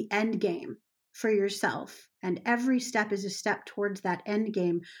decided the end game for yourself, and every step is a step towards that end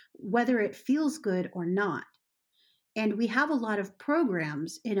game, whether it feels good or not. And we have a lot of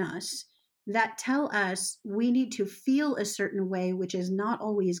programs in us that tell us we need to feel a certain way, which is not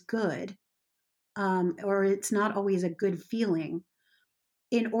always good, or it's not always a good feeling,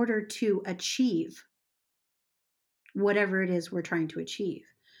 in order to achieve whatever it is we're trying to achieve.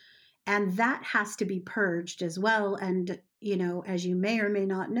 And that has to be purged as well. And, as you may or may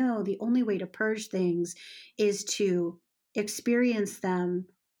not know, the only way to purge things is to experience them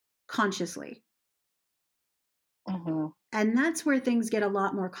consciously. Mm-hmm. And that's where things get a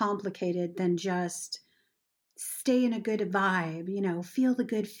lot more complicated than just stay in a good vibe, feel the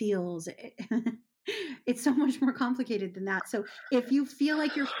good feels. It's so much more complicated than that. So if you feel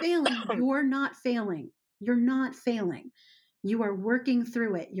like you're failing, you're not failing. You're not failing. You are working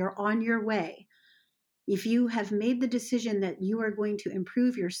through it. You're on your way. If you have made the decision that you are going to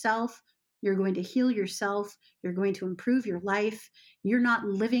improve yourself, you're going to heal yourself, you're going to improve your life, you're not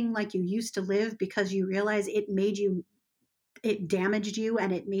living like you used to live because you realize it damaged you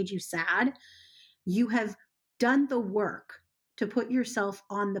and it made you sad. You have done the work to put yourself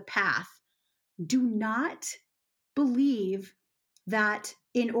on the path. Do not believe that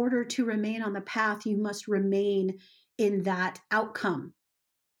in order to remain on the path, you must remain in that outcome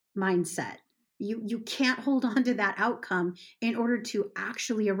mindset. You can't hold on to that outcome in order to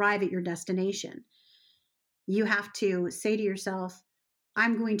actually arrive at your destination. You have to say to yourself,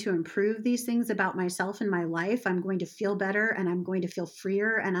 I'm going to improve these things about myself and my life. I'm going to feel better, and I'm going to feel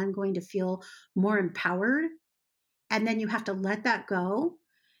freer, and I'm going to feel more empowered. And then you have to let that go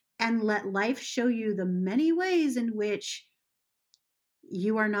and let life show you the many ways in which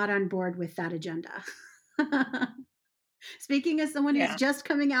you are not on board with that agenda. Speaking as someone who's just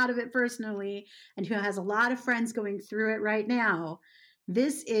coming out of it personally and who has a lot of friends going through it right now,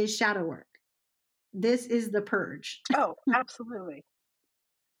 this is shadow work. This is the purge. Oh, absolutely.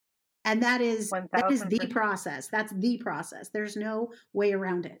 And that is 1000%. the process. That's the process. There's no way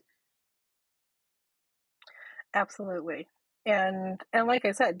around it. Absolutely. And like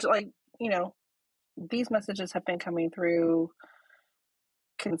I said, these messages have been coming through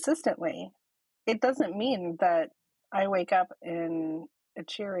consistently. it doesn't mean that I wake up in a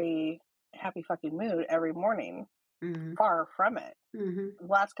cheery, happy fucking mood every morning. Mm-hmm. Far from it. Mm-hmm. The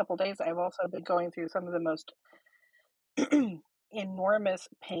last couple of days, I've also been going through some of the most enormous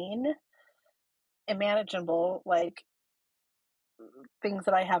pain imaginable, like things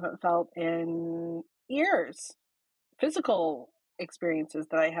that I haven't felt in years, physical experiences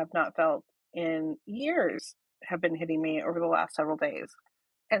that I have not felt in years have been hitting me over the last several days.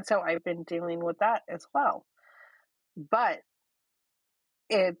 And so I've been dealing with that as well. But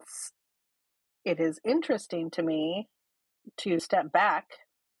it is interesting to me to step back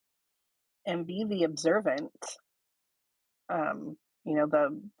and be the observant,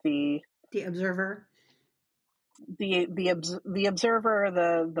 The observer. the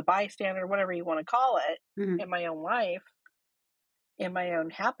observer, the bystander, whatever you want to call it, Mm-hmm. in my own life, in my own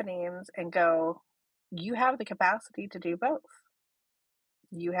happenings, and go, you have the capacity to do both.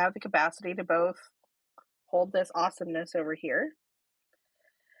 You have the capacity to both hold this awesomeness over here,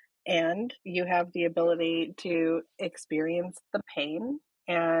 and you have the ability to experience the pain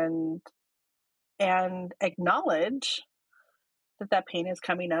and acknowledge that pain is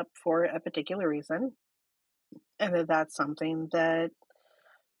coming up for a particular reason, and that's something that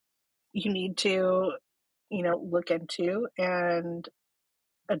you need to, look into and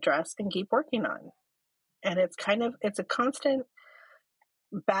address and keep working on. And it's a constant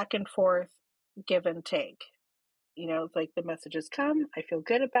back and forth give and take. It's like the messages come, I feel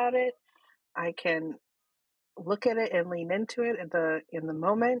good about it, I can look at it and lean into it in the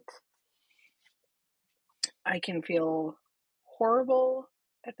moment. I can feel horrible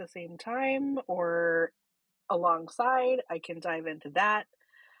at the same time or alongside. I can dive into that.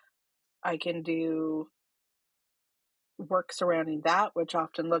 I can do work surrounding that, which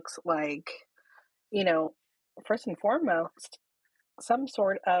often looks like, first and foremost, some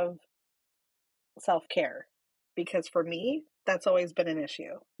sort of self-care. Because for me, that's always been an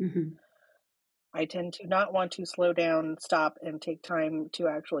issue. Mm-hmm. I tend to not want to slow down, stop, and take time to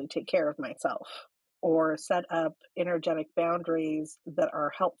actually take care of myself or set up energetic boundaries that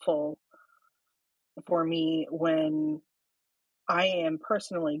are helpful for me when I am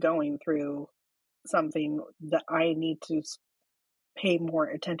personally going through something that I need to pay more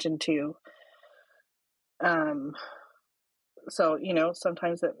attention to. So,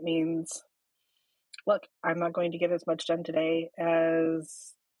 sometimes it means, look, I'm not going to get as much done today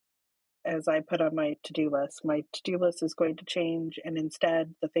as I put on my to-do list. My to-do list is going to change, and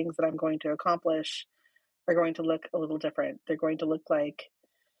instead the things that I'm going to accomplish are going to look a little different. They're going to look like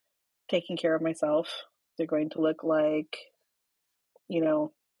taking care of myself. They're going to look like,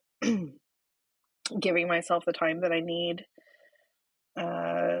 giving myself the time that I need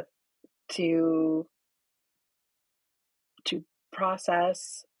to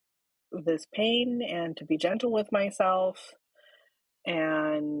process this pain and to be gentle with myself.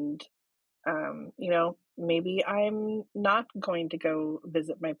 And maybe I'm not going to go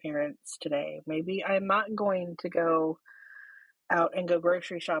visit my parents today. Maybe I'm not going to go out and go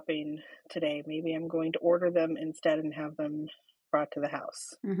grocery shopping today. Maybe I'm going to order them instead and have them brought to the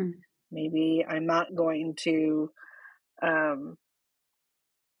house. Mm-hmm. Maybe I'm not going to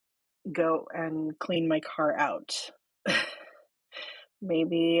go and clean my car out.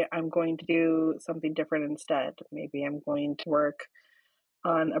 Maybe I'm going to do something different instead. Maybe I'm going to work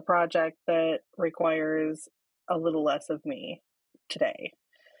on a project that requires a little less of me today.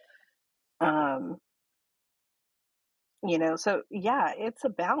 So yeah, it's a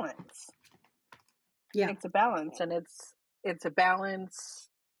balance. Yeah. It's a balance, and it's a balance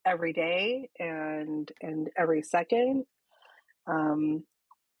every day and every second.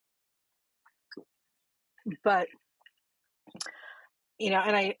 But and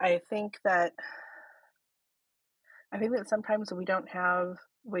I think that sometimes we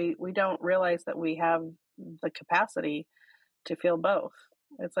don't realize that we have the capacity to feel both.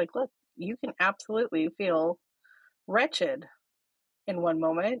 It's like, look, you can absolutely feel wretched in one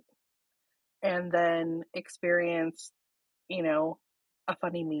moment and then experience, a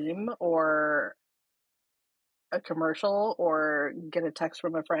funny meme or a commercial or get a text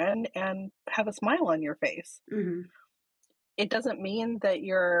from a friend and have a smile on your face. Mm-hmm. It doesn't mean that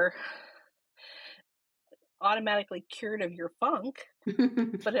you're automatically cured of your funk,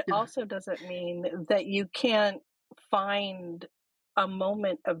 but it also doesn't mean that you can't find a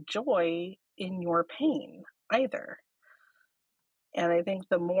moment of joy in your pain either. And I think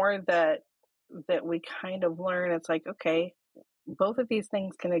the more that we kind of learn, it's like, okay, both of these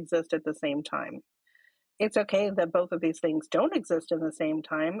things can exist at the same time. It's okay that both of these things don't exist in the same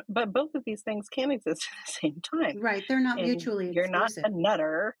time, but both of these things can exist at the same time. Right. They're not And mutually you're not exclusive. a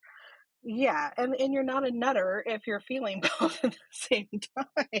nutter. Yeah, and you're not a nutter if you're feeling both at the same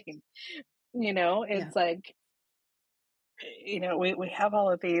time. Yeah. It's like, we have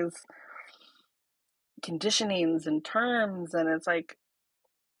all of these conditionings and terms, and it's like,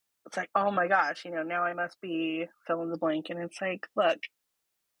 oh my gosh, now I must be fill in the blank. And it's like, look,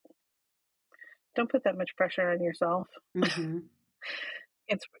 don't put that much pressure on yourself. Mm-hmm.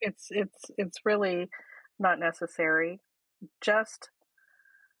 It's really not necessary. Just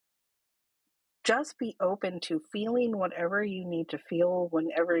just be open to feeling whatever you need to feel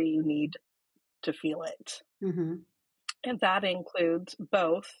whenever you need to feel it. Mm-hmm. And that includes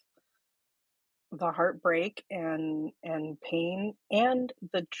both the heartbreak and pain and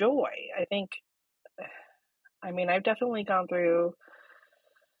the joy. I've definitely gone through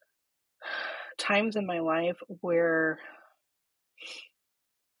times in my life where,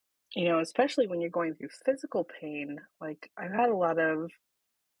 especially when you're going through physical pain, like I've had a lot of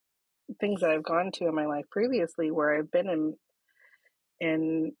things that I've gone to in my life previously where I've been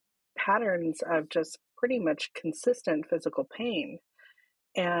in patterns of just pretty much consistent physical pain.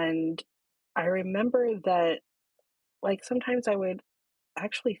 And I remember that, like, sometimes I would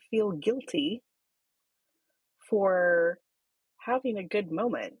actually feel guilty for having a good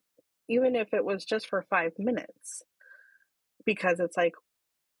moment, even if it was just for 5 minutes, because it's like,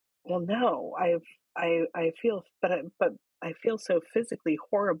 well, no, I feel, but I feel so physically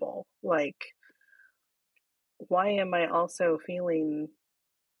horrible. Like, why am I also feeling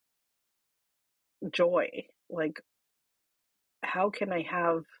joy? Like, how can I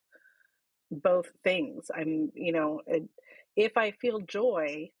have both things? If I feel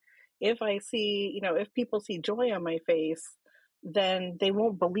joy, if I see, if people see joy on my face, then they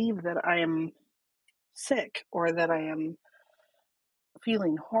won't believe that I am sick or that I am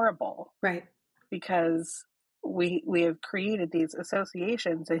feeling horrible, Right. because we have created these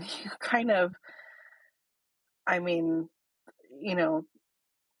associations, and you kind of, I mean, you know,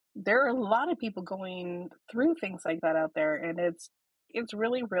 there are a lot of people going through things like that out there, and it's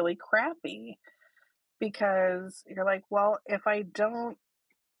really, really crappy, because you're like, well, if I don't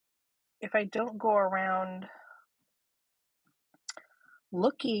go around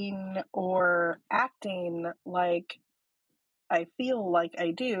looking or acting like I feel like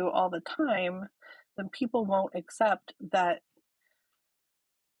I do all the time, then people won't accept that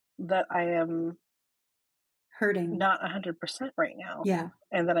I am Hurting. not 100% right now, Yeah.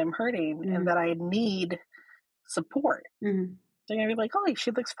 and that I'm hurting, and Mm-hmm. that I need support. Mm-hmm. They're gonna be like, "Oh,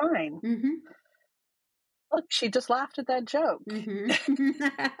 she looks fine. Mm-hmm. Look, she just laughed at that joke. Mm-hmm.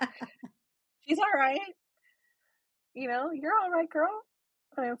 She's all right. You're all right, girl."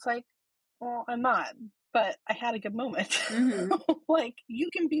 And it's like, well, I'm not, but I had a good moment. Mm-hmm. Like, you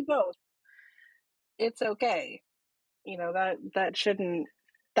can be both. It's okay.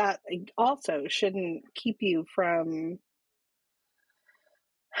 That also shouldn't keep you from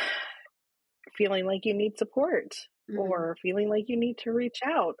feeling like you need support, Mm-hmm. or feeling like you need to reach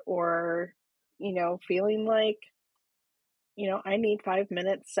out, or feeling like, I need 5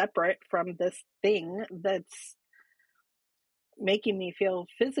 minutes separate from this thing that's making me feel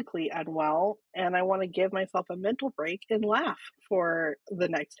physically unwell, and I want to give myself a mental break and laugh for the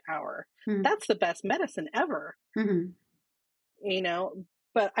next hour. That's the best medicine ever, Mm-hmm. you know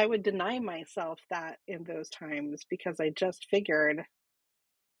but I would deny myself that in those times, because I just figured,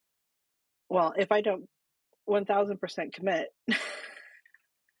 well, if I don't 1000% commit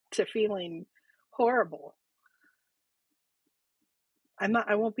to feeling horrible,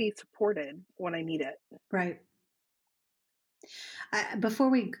 I won't be supported when I need it. Right. Before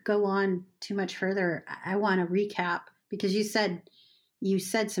we go on too much further, I want to recap because you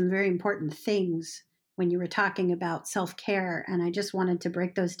said some very important things when you were talking about self-care, and I just wanted to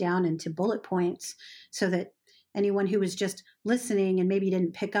break those down into bullet points so that anyone who was just listening and maybe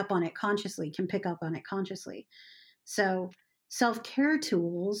didn't pick up on it consciously can pick up on it consciously. So, self-care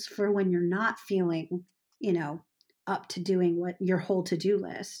tools for when you're not feeling, you know, up to doing what your whole to-do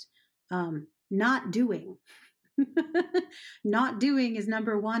list. Not doing. Not doing is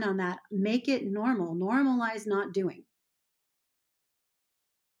number one on that. Make it normal. Normalize not doing.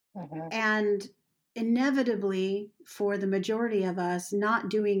 Mhm. And inevitably, for the majority of us, not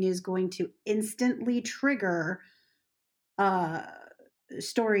doing is going to instantly trigger uh,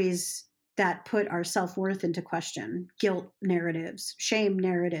 stories that put our self worth into question, guilt narratives, shame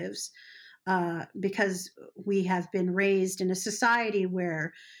narratives, because we have been raised in a society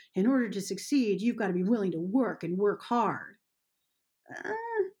where, in order to succeed, you've got to be willing to work and work hard. Uh,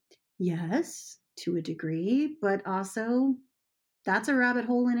 Yes, to a degree, but also that's a rabbit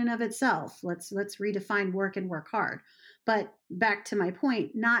hole in and of itself. Let's redefine work and work hard. But back to my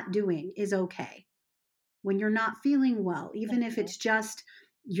point, not doing is okay. When you're not feeling well, even if it's just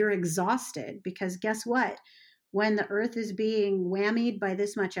you're exhausted, because guess what? When the earth is being whammied by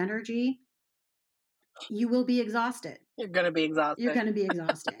this much energy, you will be exhausted. You're going to be exhausted. You're going to be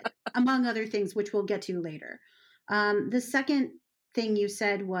exhausted, among other things, which we'll get to later. The second thing you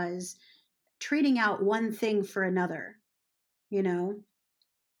said was trading out one thing for another,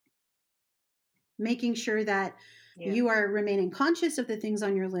 making sure that you are remaining conscious of the things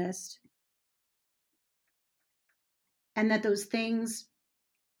on your list and that those things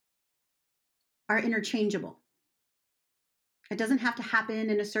are interchangeable. It doesn't have to happen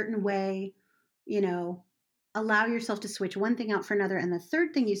in a certain way, allow yourself to switch one thing out for another. And the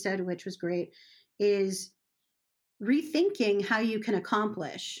third thing you said, which was great, is rethinking how you can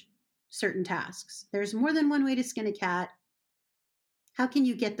accomplish certain tasks. There's more than one way to skin a cat. How can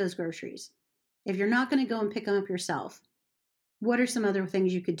you get those groceries? If you're not going to go and pick them up yourself, what are some other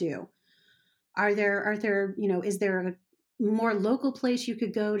things you could do? Is there a more local place you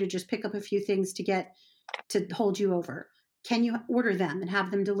could go to just pick up a few things to hold you over? Can you order them and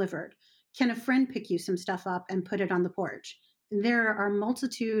have them delivered? Can a friend pick you some stuff up and put it on the porch? There are a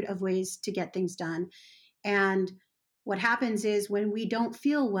multitude of ways to get things done. And what happens is when we don't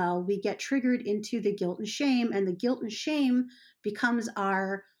feel well, we get triggered into the guilt and shame, and the guilt and shame becomes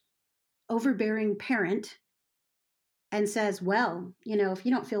our overbearing parent and says, well, if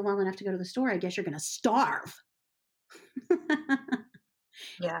you don't feel well enough to go to the store, I guess you're going to starve.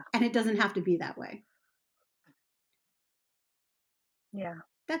 Yeah. And it doesn't have to be that way. Yeah.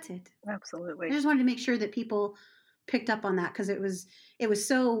 That's it. Absolutely. I just wanted to make sure that people picked up on that because it was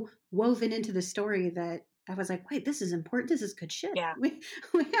so woven into the story that I was like, wait, this is important. This is good shit. Yeah. We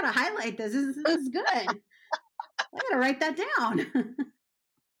got to highlight this. This is good. I got to write that down.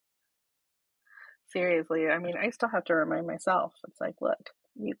 Seriously. I mean, I still have to remind myself. It's like, look,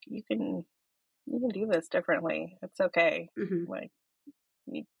 you can do this differently. It's okay. Mm-hmm. Like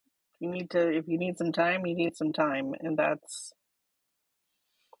if you need some time, you need some time. And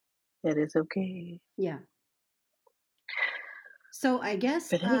it is okay. Yeah. So I guess,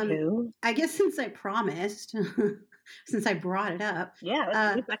 since I promised, since I brought it up,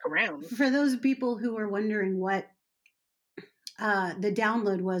 let's get back around. For those people who are wondering what the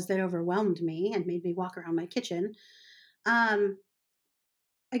download was that overwhelmed me and made me walk around my kitchen,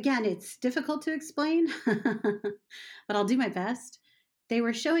 again, it's difficult to explain, but I'll do my best. They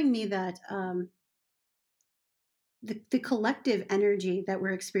were showing me that the collective energy that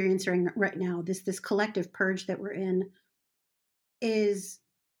we're experiencing right now, this collective purge that we're in, is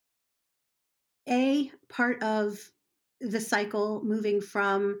a part of the cycle moving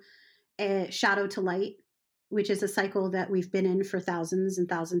from a shadow to light, which is a cycle that we've been in for thousands and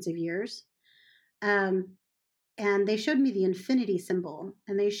thousands of years. And they showed me the infinity symbol,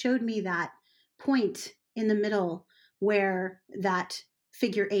 and they showed me that point in the middle where that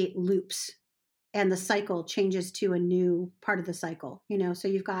figure 8 loops and the cycle changes to a new part of the cycle. So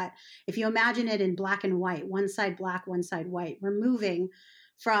you've got, if you imagine it in black and white, one side black, one side white, we're moving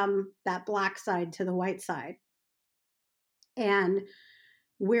from that black side to the white side. And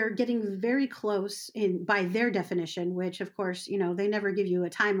we're getting very close by their definition, which of course, they never give you a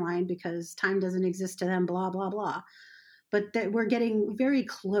timeline because time doesn't exist to them, blah, blah, blah. But that we're getting very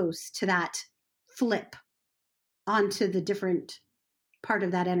close to that flip onto the different part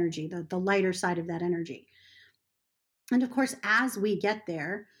of that energy, the lighter side of that energy. And of course, as we get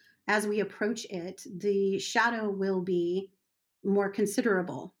there, as we approach it, the shadow will be more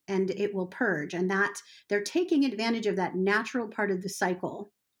considerable and it will purge. And that they're taking advantage of that natural part of the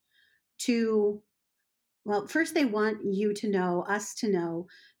cycle to, well, first they want you to know, us to know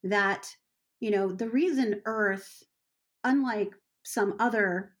that, the reason Earth, unlike some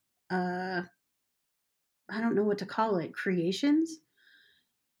other, I don't know what to call it, creations,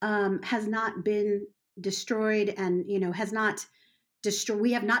 has not been destroyed and, has not destroyed.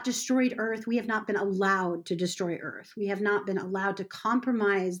 We have not destroyed Earth. We have not been allowed to destroy Earth. We have not been allowed to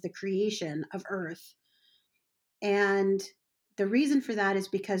compromise the creation of Earth. And the reason for that is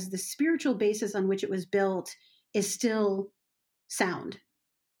because the spiritual basis on which it was built is still sound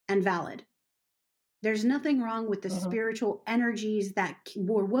and valid. There's nothing wrong with the spiritual energies that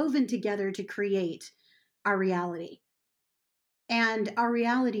were woven together to create our reality. And our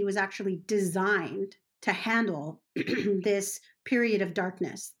reality was actually designed to handle this period of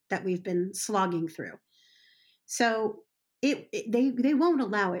darkness that we've been slogging through. So they won't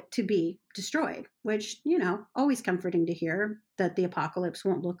allow it to be destroyed, which, always comforting to hear that the apocalypse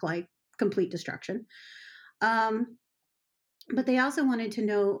won't look like complete destruction. But they also wanted to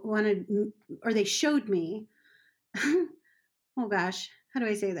know, they showed me oh gosh, how do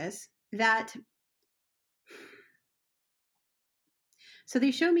I say this? So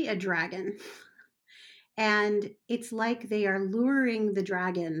they show me a dragon, and it's like they are luring the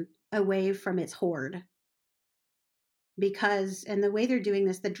dragon away from its horde. Because, and the way they're doing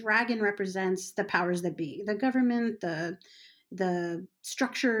this, the dragon represents the powers that be, the government, the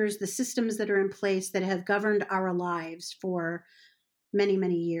structures, the systems that are in place that have governed our lives for many,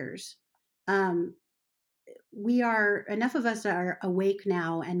 many years. Enough of us are awake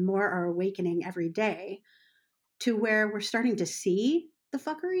now, and more are awakening every day, to where we're starting to see the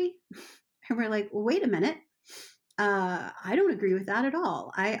fuckery. And we're like, well, wait a minute. I don't agree with that at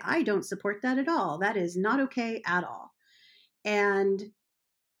all. I don't support that at all. That is not okay at all. And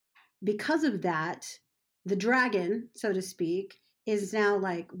because of that, the dragon, so to speak, is now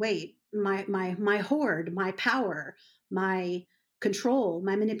like, wait, my horde, my power, my control,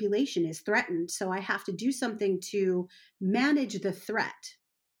 my manipulation is threatened. So I have to do something to manage the threat.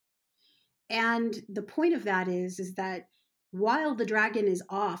 And the point of that is that while the dragon is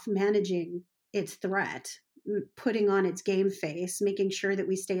off managing its threat, putting on its game face, making sure that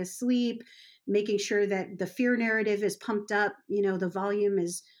we stay asleep, making sure that the fear narrative is pumped up, the volume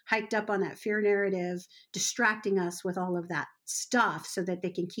is hiked up on that fear narrative, distracting us with all of that stuff so that they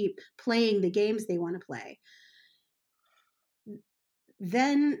can keep playing the games they want to play.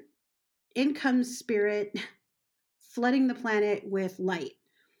 Then in comes spirit, flooding the planet with light.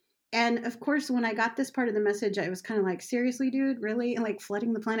 And of course, when I got this part of the message, I was kind of like, seriously, dude, really? Like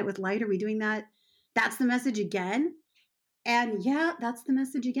flooding the planet with light? Are we doing that? That's the message again? And yeah, that's the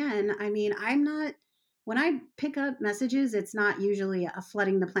message again. I mean, when I pick up messages, it's not usually a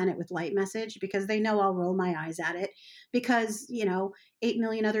flooding the planet with light message, because they know I'll roll my eyes at it, because, 8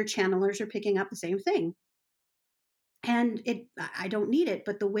 million other channelers are picking up the same thing. And I don't need it.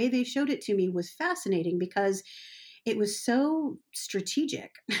 But the way they showed it to me was fascinating, because it was so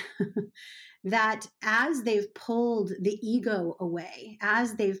strategic that as they've pulled the ego away,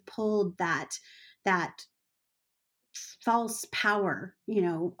 as they've pulled that false power,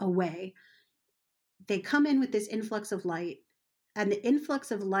 away, they come in with this influx of light, and the influx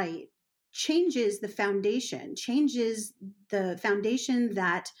of light changes the foundation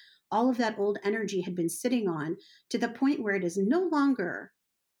that all of that old energy had been sitting on, to the point where it is no longer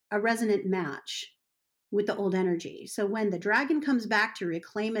a resonant match with the old energy. So when the dragon comes back to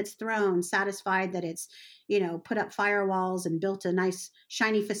reclaim its throne, satisfied that it's, put up firewalls and built a nice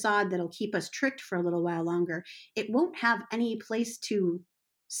shiny facade that'll keep us tricked for a little while longer, it won't have any place to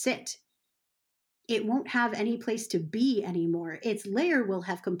sit. It won't have any place to be anymore. Its layer will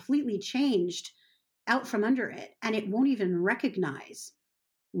have completely changed out from under it, and it won't even recognize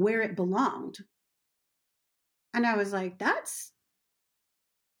where it belonged. And I was like, that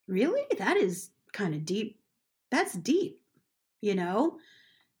is kind of deep. That's deep,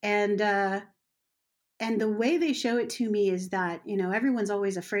 and the way they show it to me is that, everyone's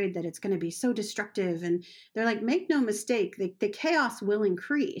always afraid that it's going to be so destructive, and they're like, make no mistake, the chaos will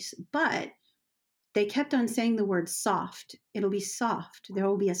increase, but they kept on saying the word soft. It'll be soft. There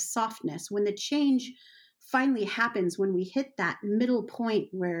will be a softness when the change finally happens, when we hit that middle point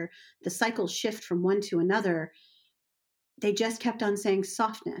where the cycles shift from one to another. They just kept on saying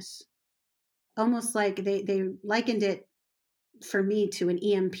softness, almost like they likened it for me to an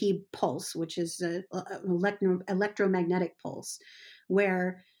EMP pulse, which is an electromagnetic pulse,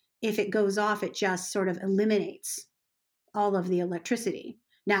 where if it goes off, it just sort of eliminates all of the electricity.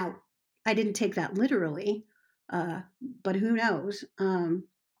 Now, I didn't take that literally, but who knows?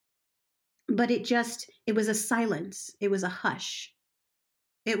 But it was a silence. It was a hush.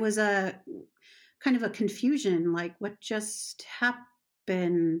 It was a kind of a confusion, like, what just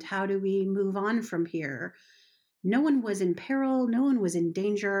happened? How do we move on from here? No one was in peril. No one was in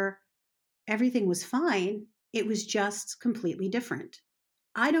danger. Everything was fine. It was just completely different.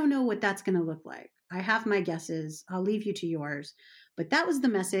 I don't know what that's going to look like. I have my guesses. I'll leave you to yours. But that was the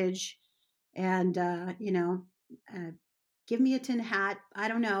message. And, give me a tin hat. I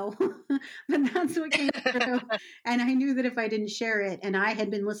don't know. But that's what came through. And I knew that if I didn't share it and I had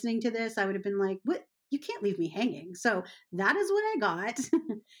been listening to this, I would have been like, what? You can't leave me hanging. So that is what I got.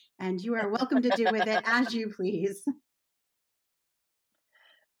 And you are welcome to do with it as you please.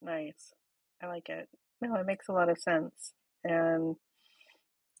 Nice. I like it. No, it makes a lot of sense. And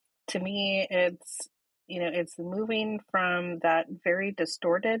to me, it's moving from that very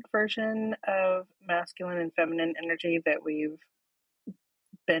distorted version of masculine and feminine energy that we've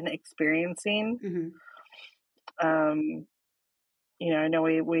been experiencing. Mm-hmm. I know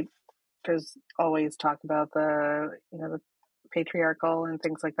we just always talk about the patriarchal and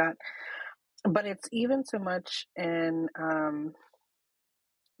things like that. but it's even so much in, I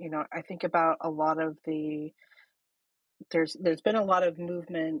think about a lot of there's been a lot of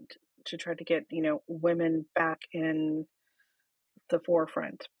movement to try to get, women back in the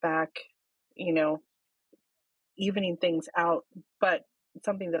forefront, back, you know, evening things out. But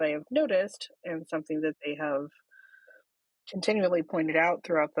something that I have noticed and something that they have continually pointed out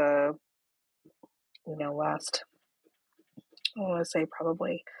throughout the, last, I want to say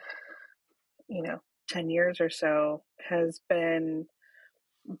probably, you know, 10 years or so has been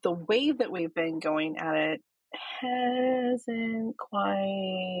the way that we've been going at it hasn't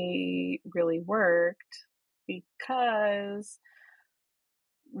quite really worked because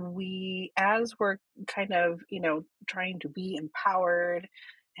as we're kind of, trying to be empowered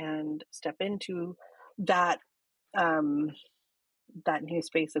and step into that, um, that new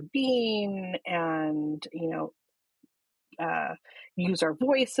space of being and, uh, use our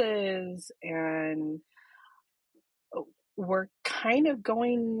voices, and we're kind of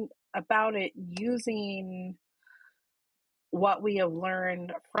going about it using what we have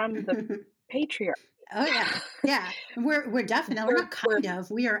learned from the patriarchy. Oh yeah. Yeah. We're definitely, we're we're, not we're kind of,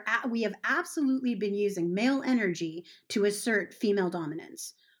 we have absolutely been using male energy to assert female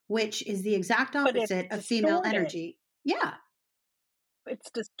dominance, which is the exact but it's opposite of female distorted. energy. Yeah. It's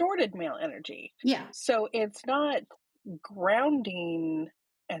distorted male energy. Yeah. So it's not grounding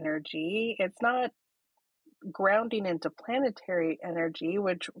energy. It's not grounding into planetary energy,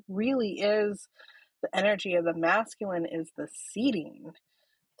 which really is the energy of the masculine, is the seeding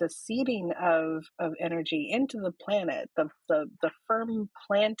of energy into the planet, the firm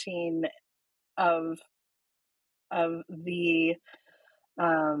planting of the,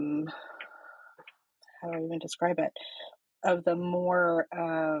 how do I even describe it, of the more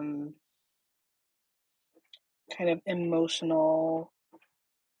kind of emotional,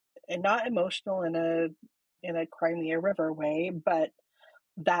 and not emotional in a Crimea River way, but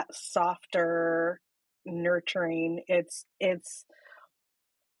that softer nurturing. It's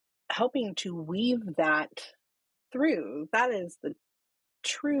helping to weave that through. That is the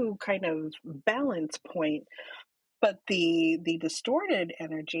true kind of balance point. But the distorted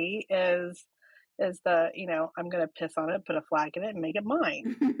energy is the, I'm going to piss on it, put a flag in it, and make it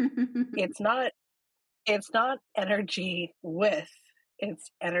mine. It's not energy with, it's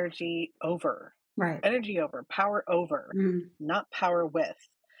energy over. Right. Energy over, power over, not power with.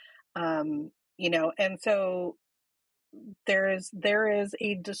 And so there is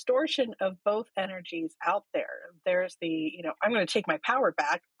a distortion of both energies out there. There's the, I'm going to take my power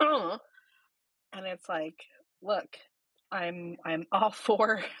back, and it's like, look, I'm all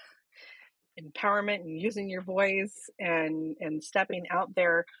for empowerment and using your voice and stepping out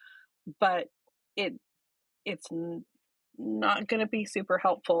there, but it's not going to be super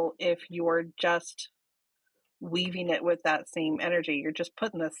helpful if you're just weaving it with that same energy. You're just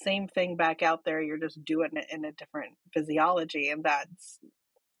putting the same thing back out there. You're just doing it in a different physiology, and that's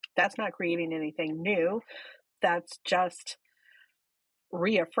not creating anything new. That's just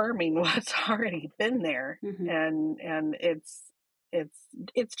reaffirming what's already been there. And it's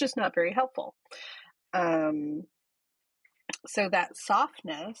just not very helpful. So that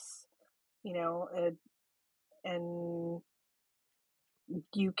softness, and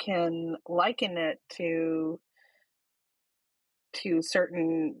you can liken it to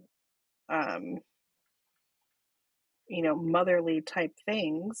certain, motherly type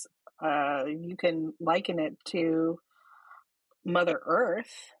things. You can liken it to Mother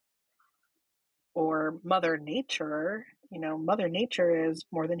Earth or Mother Nature. Mother Nature is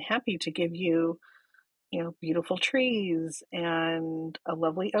more than happy to give you, beautiful trees and a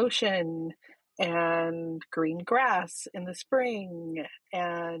lovely ocean and green grass in the spring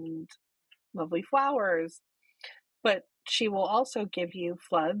and lovely flowers. But she will also give you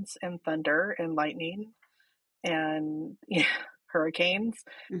floods and thunder and lightning and hurricanes.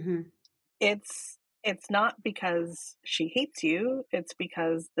 It's not because she hates you. It's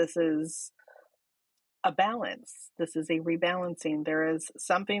because this is a balance. This is a rebalancing. There is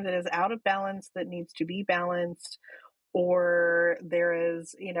something that is out of balance that needs to be balanced, or there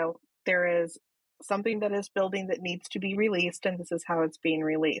is something that is building that needs to be released, and this is how it's being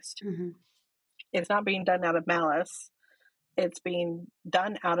released. It's not being done out of malice. It's being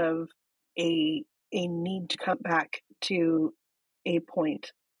done out of a need to come back to a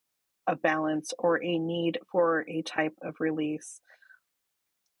point of balance or a need for a type of release.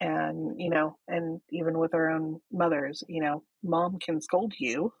 And and even with our own mothers, mom can scold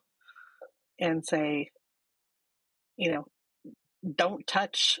you and say, don't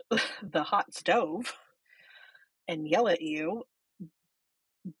touch the hot stove, and yell at you,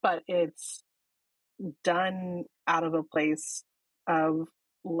 but it's done out of a place of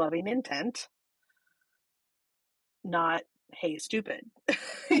loving intent, not, hey, stupid.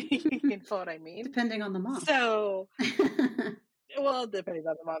 You know what I mean? Depending on the mom. So, well, depending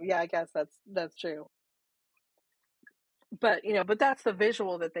on the mom. Yeah, I guess that's true. But, but that's the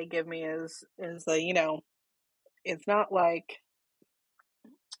visual that they give me is the, it's not like,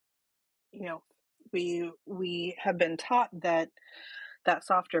 we have been taught that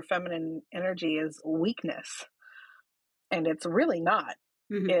softer feminine energy is weakness, and it's really not.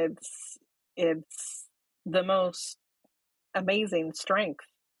 Mm-hmm. It's the most amazing strength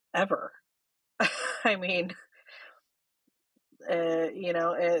ever. I mean,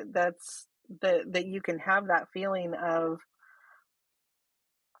 that's that you can have that feeling of,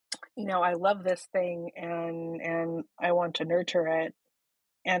 I love this thing and I want to nurture it,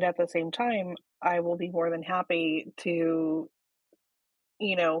 and at the same time I will be more than happy to,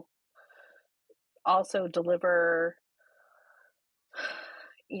 also deliver,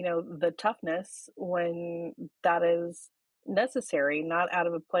 the toughness when that is necessary, not out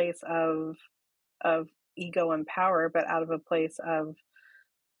of a place of ego and power, but out of a place of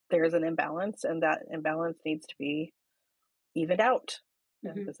there's an imbalance and that imbalance needs to be evened out.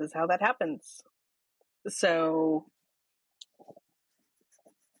 Mm-hmm. And this is how that happens. So,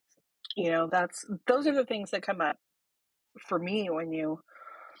 those are the things that come up for me when you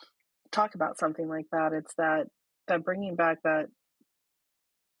talk about something like that. It's that bringing back that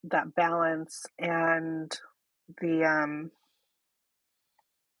balance and the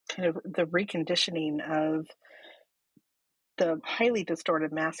kind of the reconditioning of the highly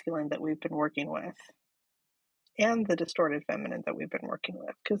distorted masculine that we've been working with and the distorted feminine that we've been working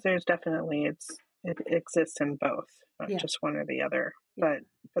with, because there's definitely it exists in both, not just one or the other. But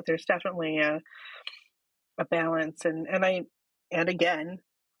there's definitely a balance, and again,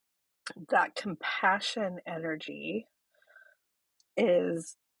 that compassion energy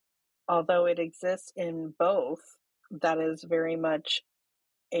is, although it exists in both, that is very much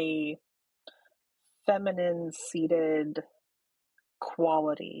a feminine seated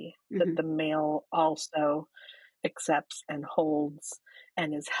quality that the male also accepts and holds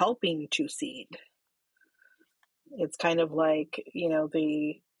and is helping to seed. It's kind of like,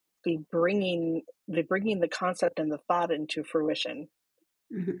 the bringing the concept and the thought into fruition.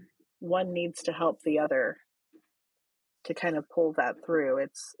 Mm-hmm. One needs to help the other to kind of pull that through.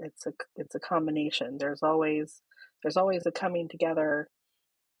 It's a combination. There's always a coming together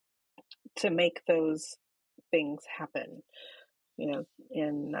to make those things happen,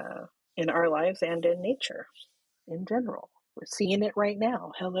 in our lives and in nature in general. We're seeing it right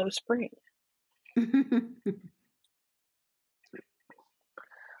now. Hello, spring.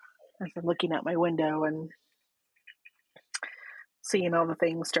 As I'm looking out my window and seeing all the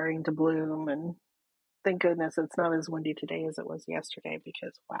things starting to bloom, and thank goodness it's not as windy today as it was yesterday,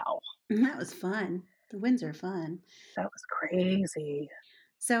 because wow. That was fun. The winds are fun. That was crazy.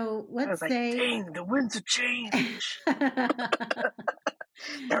 So let's say, dang, the winds have changed.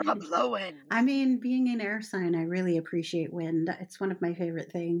 They're blowing. I mean, being an air sign, I really appreciate wind. It's one of my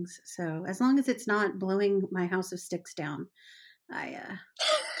favorite things. So as long as it's not blowing my house of sticks down, I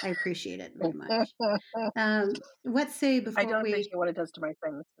appreciate it very much. Let's say before I don't appreciate what it does to my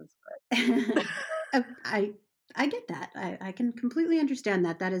sinuses, but I get that. I can completely understand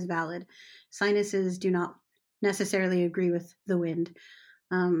that. That is valid. Sinuses do not necessarily agree with the wind.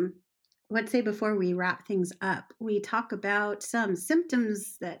 Let's say before we wrap things up, we talk about some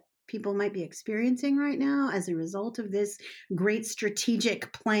symptoms that people might be experiencing right now as a result of this great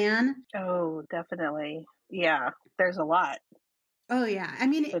strategic plan. Oh, definitely. Yeah, there's a lot. Oh, yeah. I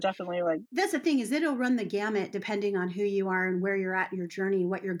mean, so definitely, that's the thing, is it'll run the gamut depending on who you are and where you're at in your journey,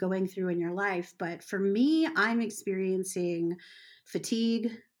 what you're going through in your life. But for me, I'm experiencing fatigue,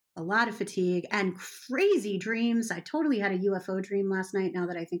 a lot of fatigue, and crazy dreams. I totally had a UFO dream last night, now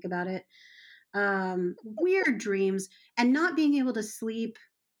that I think about it. Weird dreams, and not being able to sleep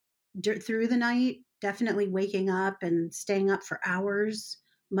through the night, definitely waking up and staying up for hours,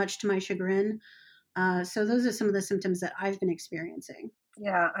 much to my chagrin. So those are some of the symptoms that I've been experiencing.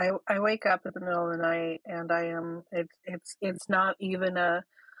 Yeah, I wake up in the middle of the night and I am it's not even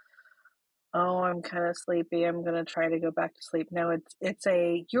oh, I'm kind of sleepy, I'm gonna try to go back to sleep. No, it's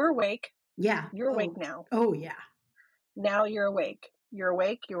a, you're awake. Yeah. You're awake now. Oh yeah. Now you're awake. You're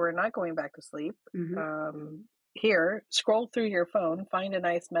awake. You are not going back to sleep. Mm-hmm. Here, scroll through your phone, find a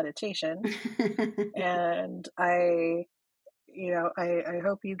nice meditation, and I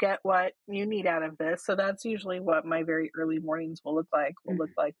hope you get what you need out of this. So that's usually what my very early mornings will look like. Will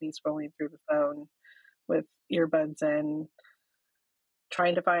look like me scrolling through the phone with earbuds in,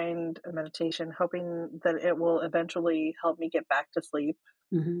 trying to find a meditation, hoping that it will eventually help me get back to sleep,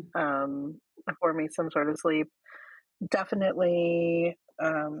 afford me some sort of sleep. Definitely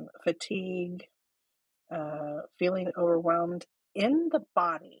fatigue, feeling overwhelmed in the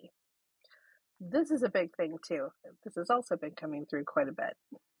body. This is a big thing too. This has also been coming through quite a bit.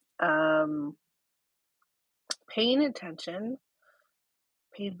 Paying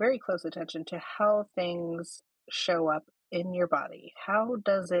very close attention to how things show up in your body. How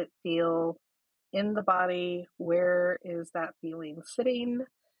does it feel in the body? Where is that feeling sitting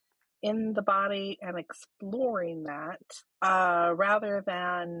in the body, and exploring that rather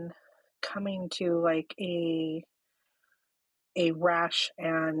than coming to like a rash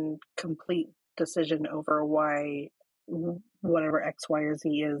and complete decision over why whatever X, Y, or Z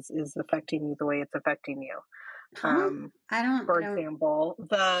is affecting you the way it's affecting you. For example,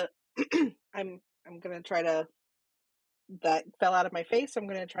 I'm gonna try to, that fell out of my face. I'm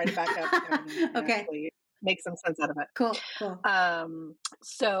gonna try to back up and actually make some sense out of it. Cool.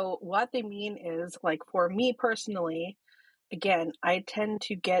 So what they mean is, like, for me personally, again, I tend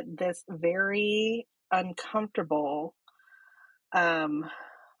to get this very uncomfortable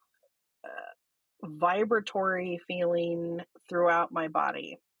vibratory feeling throughout my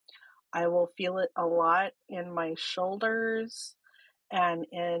body. I will feel it a lot in my shoulders and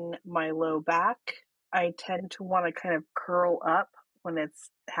in my low back. I tend to want to kind of curl up when it's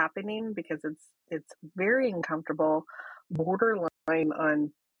happening because it's very uncomfortable, borderline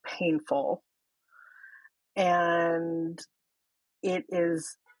on painful. And it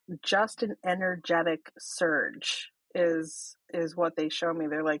is just an energetic surge is what they show me.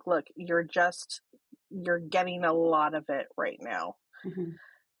 They're like, look, you're getting a lot of it right now. Mm-hmm.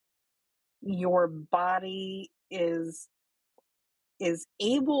 Your body is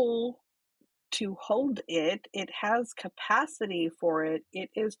able to hold it. It has capacity for it. It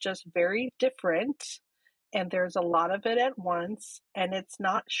is just very different, and there's a lot of it at once, and it's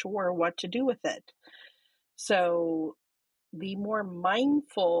not sure what to do with it. So the more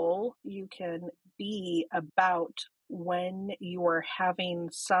mindful you can be about when you are having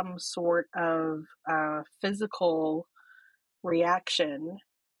some sort of physical reaction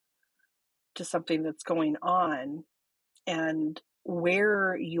to something that's going on, and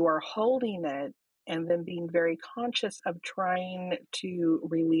where you are holding it, and then being very conscious of trying to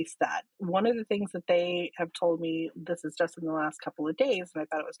release that. One of the things that they have told me, this is just in the last couple of days, and I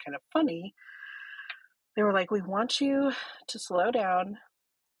thought it was kind of funny. They were like, we want you to slow down,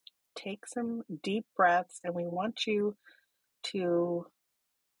 take some deep breaths, and we want you to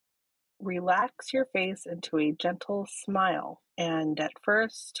relax your face into a gentle smile. And at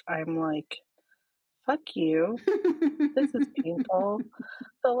first, I'm like, fuck you. This is painful.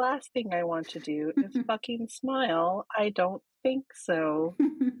 The last thing I want to do is fucking smile. I don't think so.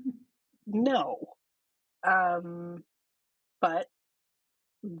 No. But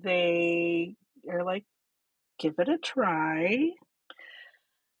they are like, give it a try.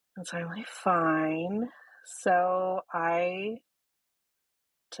 And so I'm like, fine. So I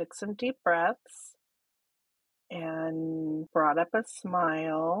took some deep breaths and brought up a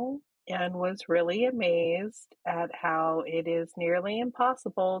smile, and was really amazed at how it is nearly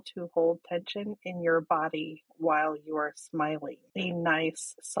impossible to hold tension in your body while you are smiling. A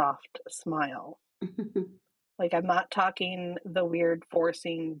nice, soft smile. Like, I'm not talking the weird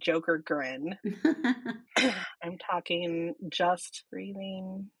forcing Joker grin. I'm talking just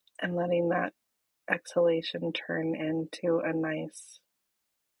breathing and letting that exhalation turn into a nice,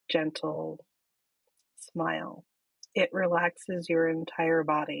 gentle smile. It relaxes your entire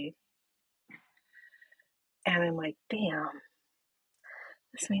body. And I'm like, damn,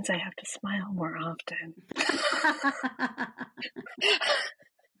 this means I have to smile more often.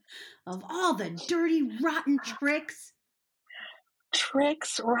 Of all the dirty, rotten tricks.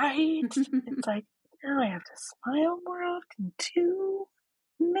 Right? It's like, now I have to smile more often too?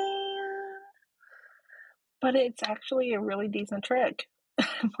 Man. But it's actually a really decent trick.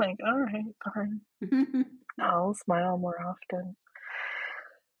 I'm like, all right, fine. I'll smile more often.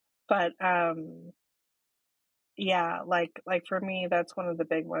 But yeah, like for me, that's one of the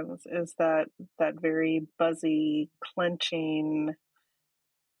big ones, is that very buzzy, clenching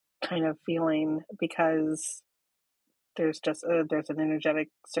kind of feeling, because there's just there's an energetic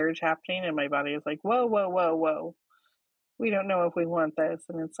surge happening, and my body is like, whoa, whoa, whoa, whoa. We don't know if we want this.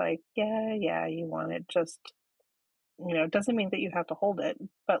 And it's like, yeah, you want it. Just, it doesn't mean that you have to hold it,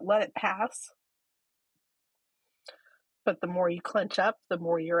 but let it pass. But the more you clench up, the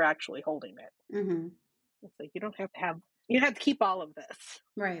more you're actually holding it. Mm-hmm. It's like, you don't have to keep all of this.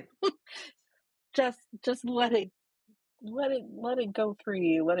 Right. Just let it let it go through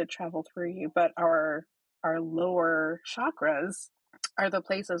you, let it travel through you. But our lower chakras are the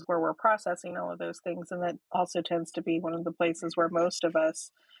places where we're processing all of those things, and that also tends to be one of the places where most of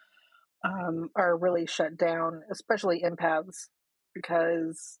us are really shut down, especially empaths,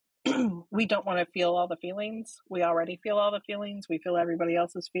 because we don't want to feel all the feelings. We already feel all the feelings. We feel everybody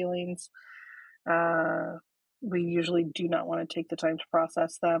else's feelings. Uh, we usually do not want to take the time to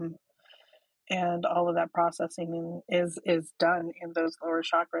process them, and all of that processing is done in those lower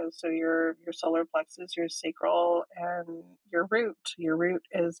chakras. So your solar plexus, your sacral, and your root. Your root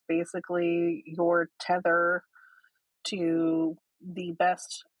is basically your tether to the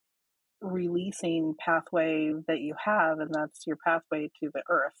best releasing pathway that you have, and that's your pathway to the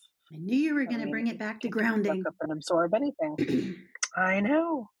earth. I knew you were I going to mean, bring it back to it can suck grounding. up and absorb anything. I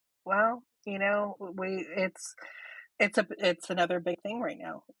know. Well, it's another big thing right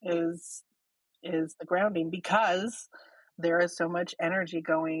now is the grounding, because there is so much energy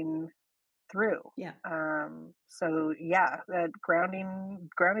going through. Yeah. So yeah, that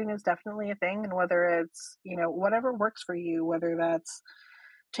grounding is definitely a thing, and whether it's, whatever works for you, whether that's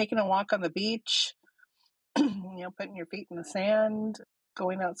taking a walk on the beach, putting your feet in the sand,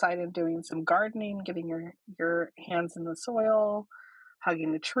 going outside and doing some gardening, getting your hands in the soil,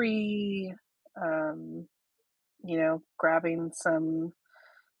 hugging a tree, grabbing some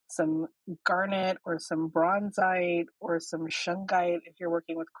garnet or some bronzite or some shungite if you're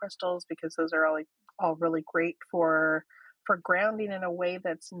working with crystals, because those are all really great for grounding in a way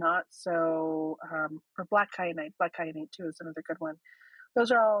that's not so, or black kyanite. Black kyanite too is another good one.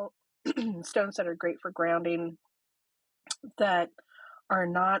 Those are all stones that are great for grounding, that are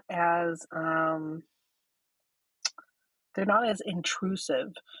not as they're not as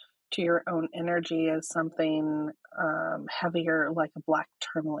intrusive to your own energy as something heavier like a black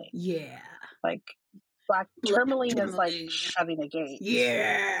tourmaline. Yeah. Like black tourmaline is like shutting a gate.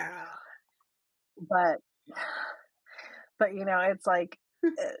 Yeah. But it's like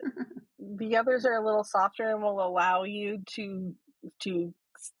the others are a little softer and will allow you to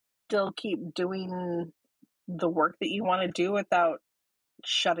still keep doing the work that you want to do without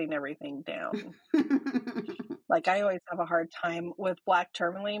shutting everything down. Like, I always have a hard time with black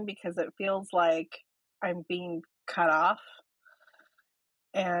tourmaline because it feels like I'm being cut off,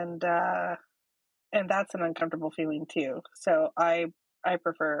 and that's an uncomfortable feeling too. So I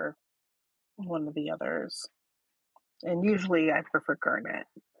prefer one of the others, and usually I prefer garnet,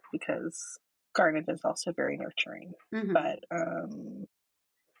 because garnet is also very nurturing. Mhm.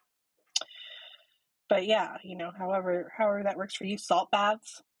 But yeah, however that works for you. Salt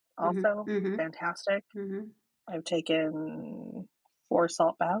baths also Mhm. fantastic. Mhm. I've taken 4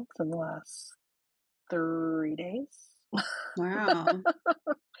 salt baths in the last 3 days. Wow.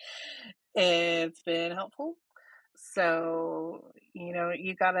 It's been helpful. So, you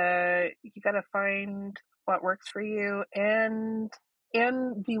gotta find what works for you, and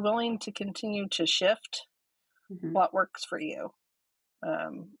be willing to continue to shift Mhm. what works for you.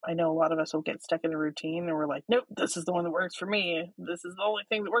 I know a lot of us will get stuck in a routine and we're like, nope, this is the one that works for me. This is the only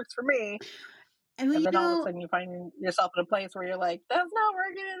thing that works for me. And And then all of a sudden you find yourself in a place where you're like, that's not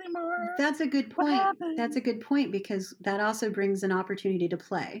working anymore. that's a good What point. happened? That's a good point, because that also brings an opportunity to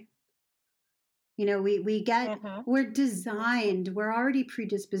play. We're designed, we're already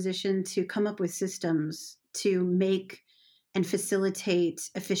predispositioned to come up with systems to make and facilitate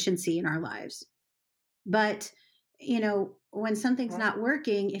efficiency in our lives. But, when something's not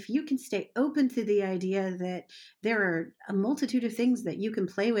working, if you can stay open to the idea that there are a multitude of things that you can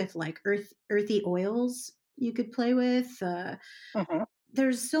play with, like earthy oils you could play with,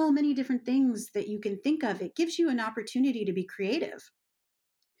 there's so many different things that you can think of. It gives you an opportunity to be creative.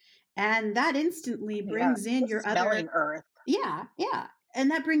 And that instantly Yeah, brings in just your smelling other, earth. yeah, yeah.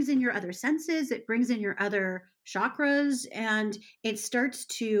 And that brings in your other senses. It brings in your other chakras, and it starts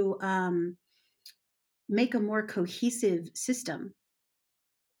to make a more cohesive system,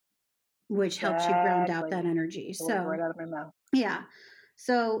 which helps you ground out that Exactly. energy. The word So, right out of my mouth. yeah.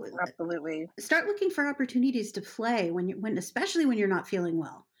 So Absolutely. start looking for opportunities to play especially when you're not feeling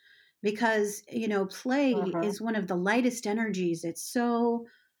well, because, play is one of the lightest energies. It's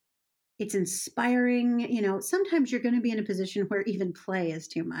inspiring. Sometimes you're going to be in a position where even play is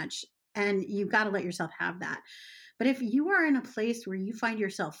too much, and you've got to let yourself have that. But if you are in a place where you find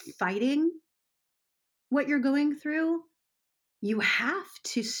yourself fighting what you're going through, you have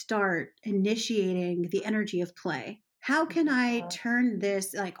to start initiating the energy of play. How can I turn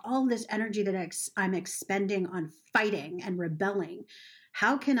this, like all this energy that I'm expending on fighting and rebelling?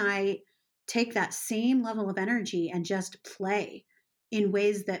 How can I take that same level of energy and just play in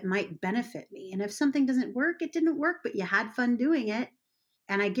ways that might benefit me. And if something doesn't work, it didn't work, but you had fun doing it.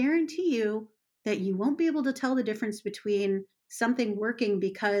 And I guarantee you that you won't be able to tell the difference between something working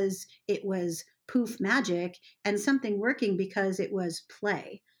because it was poof magic and something working because it was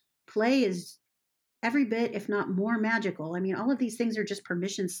play. Play is every bit, if not more magical. I mean, all of these things are just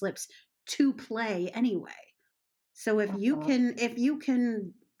permission slips to play anyway. So if you can,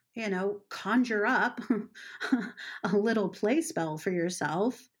 conjure up a little play spell for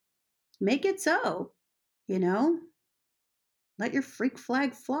yourself, make it so, you know, let your freak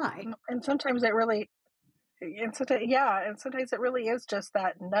flag fly. And sometimes it really, and sometimes it really is just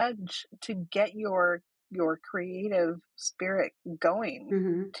that nudge to get your creative spirit going,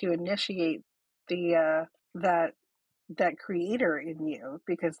 Mm-hmm. to initiate the that creator in you,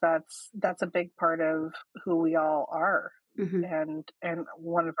 because that's a big part of who we all are. Mm-hmm. And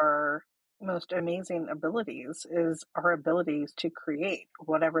one of our most amazing abilities is our abilities to create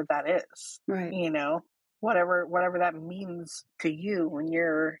whatever that is. Right. Whatever that means to you. When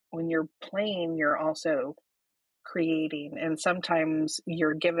you're playing, you're also creating, and sometimes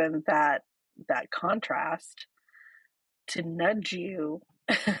you're given that contrast to nudge you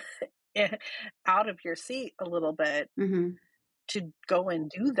out of your seat a little bit, Mm-hmm. to go and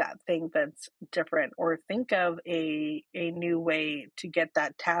do that thing that's different, or think of a new way to get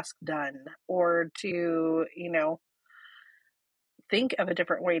that task done, or to think of a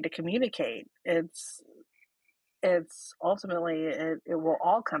different way to communicate. It's ultimately, it will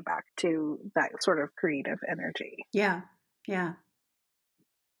all come back to that sort of creative energy. Yeah. Yeah.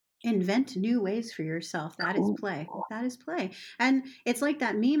 Invent new ways for yourself. That is play. That is play. And it's like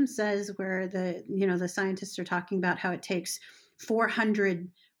that meme says, where the scientists are talking about how it takes 400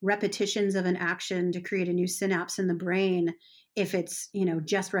 repetitions of an action to create a new synapse in the brain if it's,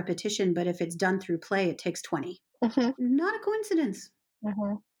 just repetition, but if it's done through play, it takes 20. Mm-hmm. Not a coincidence.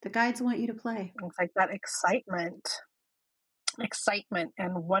 Mm-hmm. The guides want you to play. It's like that excitement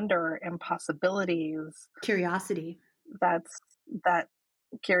and wonder and possibilities. Curiosity. That's that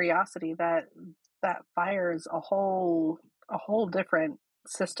curiosity that fires a whole different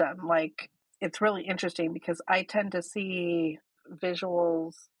system. Like, it's really interesting because I tend to see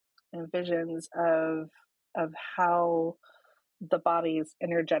visuals and visions of how the body's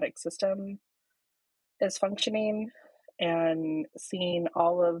energetic system is functioning, and seeing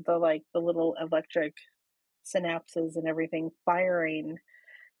all of the little electric synapses and everything firing.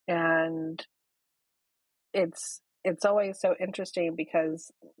 And it's always so interesting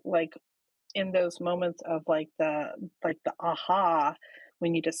because, like, in those moments of the aha,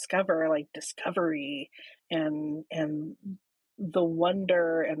 when you discover, like, discovery, and the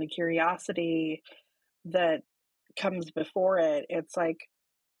wonder and the curiosity that comes before it, it's like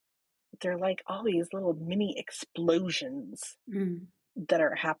they're like all these little mini explosions Mm. that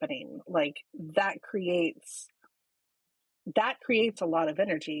are happening. Like, that creates a lot of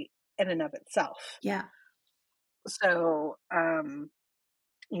energy in and of itself. Yeah. So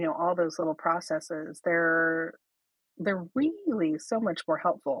all those little processes, they're really so much more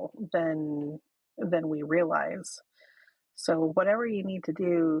helpful than we realize. So whatever you need to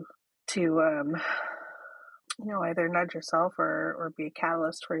do to either nudge yourself or be a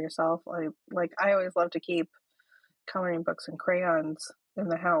catalyst for yourself. I always love to keep coloring books and crayons in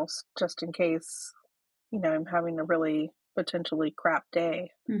the house, just in case I'm having a really potentially crap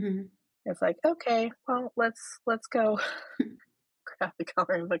day. Mm-hmm. It's like, okay, well, let's go grab the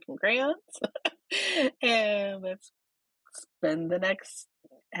coloring book and crayons and let's spend the next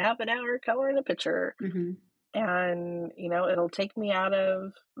half an hour coloring a picture. Mm-hmm. And it'll take me out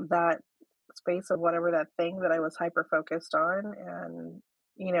of that space of whatever that thing that I was hyper focused on, and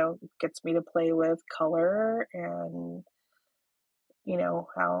gets me to play with color, and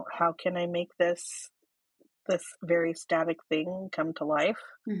how can I make this very static thing come to life.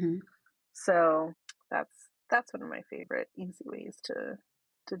 Mm-hmm. So that's one of my favorite easy ways to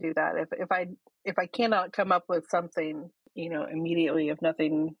do that. If I cannot come up with something immediately, if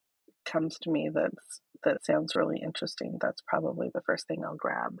nothing comes to me that sounds really interesting, that's probably the first thing I'll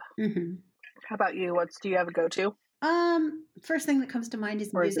grab. Mm-hmm. How about you? Do you have a go-to? First thing that comes to mind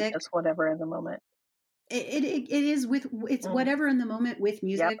is Or is music. it just whatever in the moment? It is it's whatever in the moment with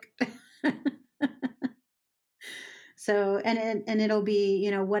music. Yep. So and it'll be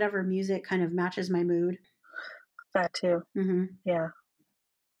whatever music kind of matches my mood. That too. Mm-hmm. Yeah,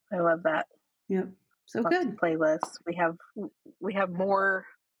 I love that. Yep. So Lots good. of playlists. We have more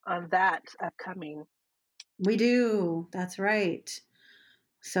on that upcoming. We do. That's right.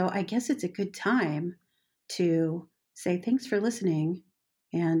 So I guess it's a good time to say thanks for listening,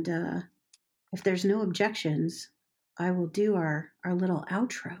 and if there's no objections, I will do our little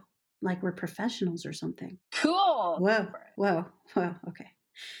outro like we're professionals or something. Cool. Whoa. Okay.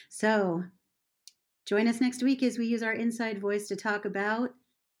 So join us next week as we use our inside voice to talk about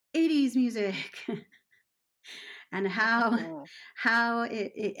 80s music and how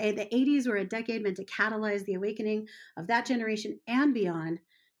the 80s were a decade meant to catalyze the awakening of that generation and beyond,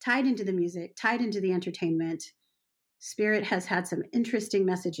 tied into the music, tied into the entertainment. Spirit has had some interesting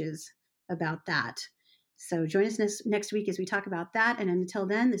messages about that. So join us next week as we talk about that. And until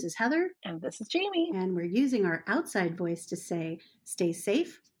then, this is Heather. And this is Jamie. And we're using our outside voice to say, stay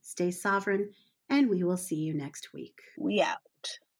safe, stay sovereign, and we will see you next week. We out.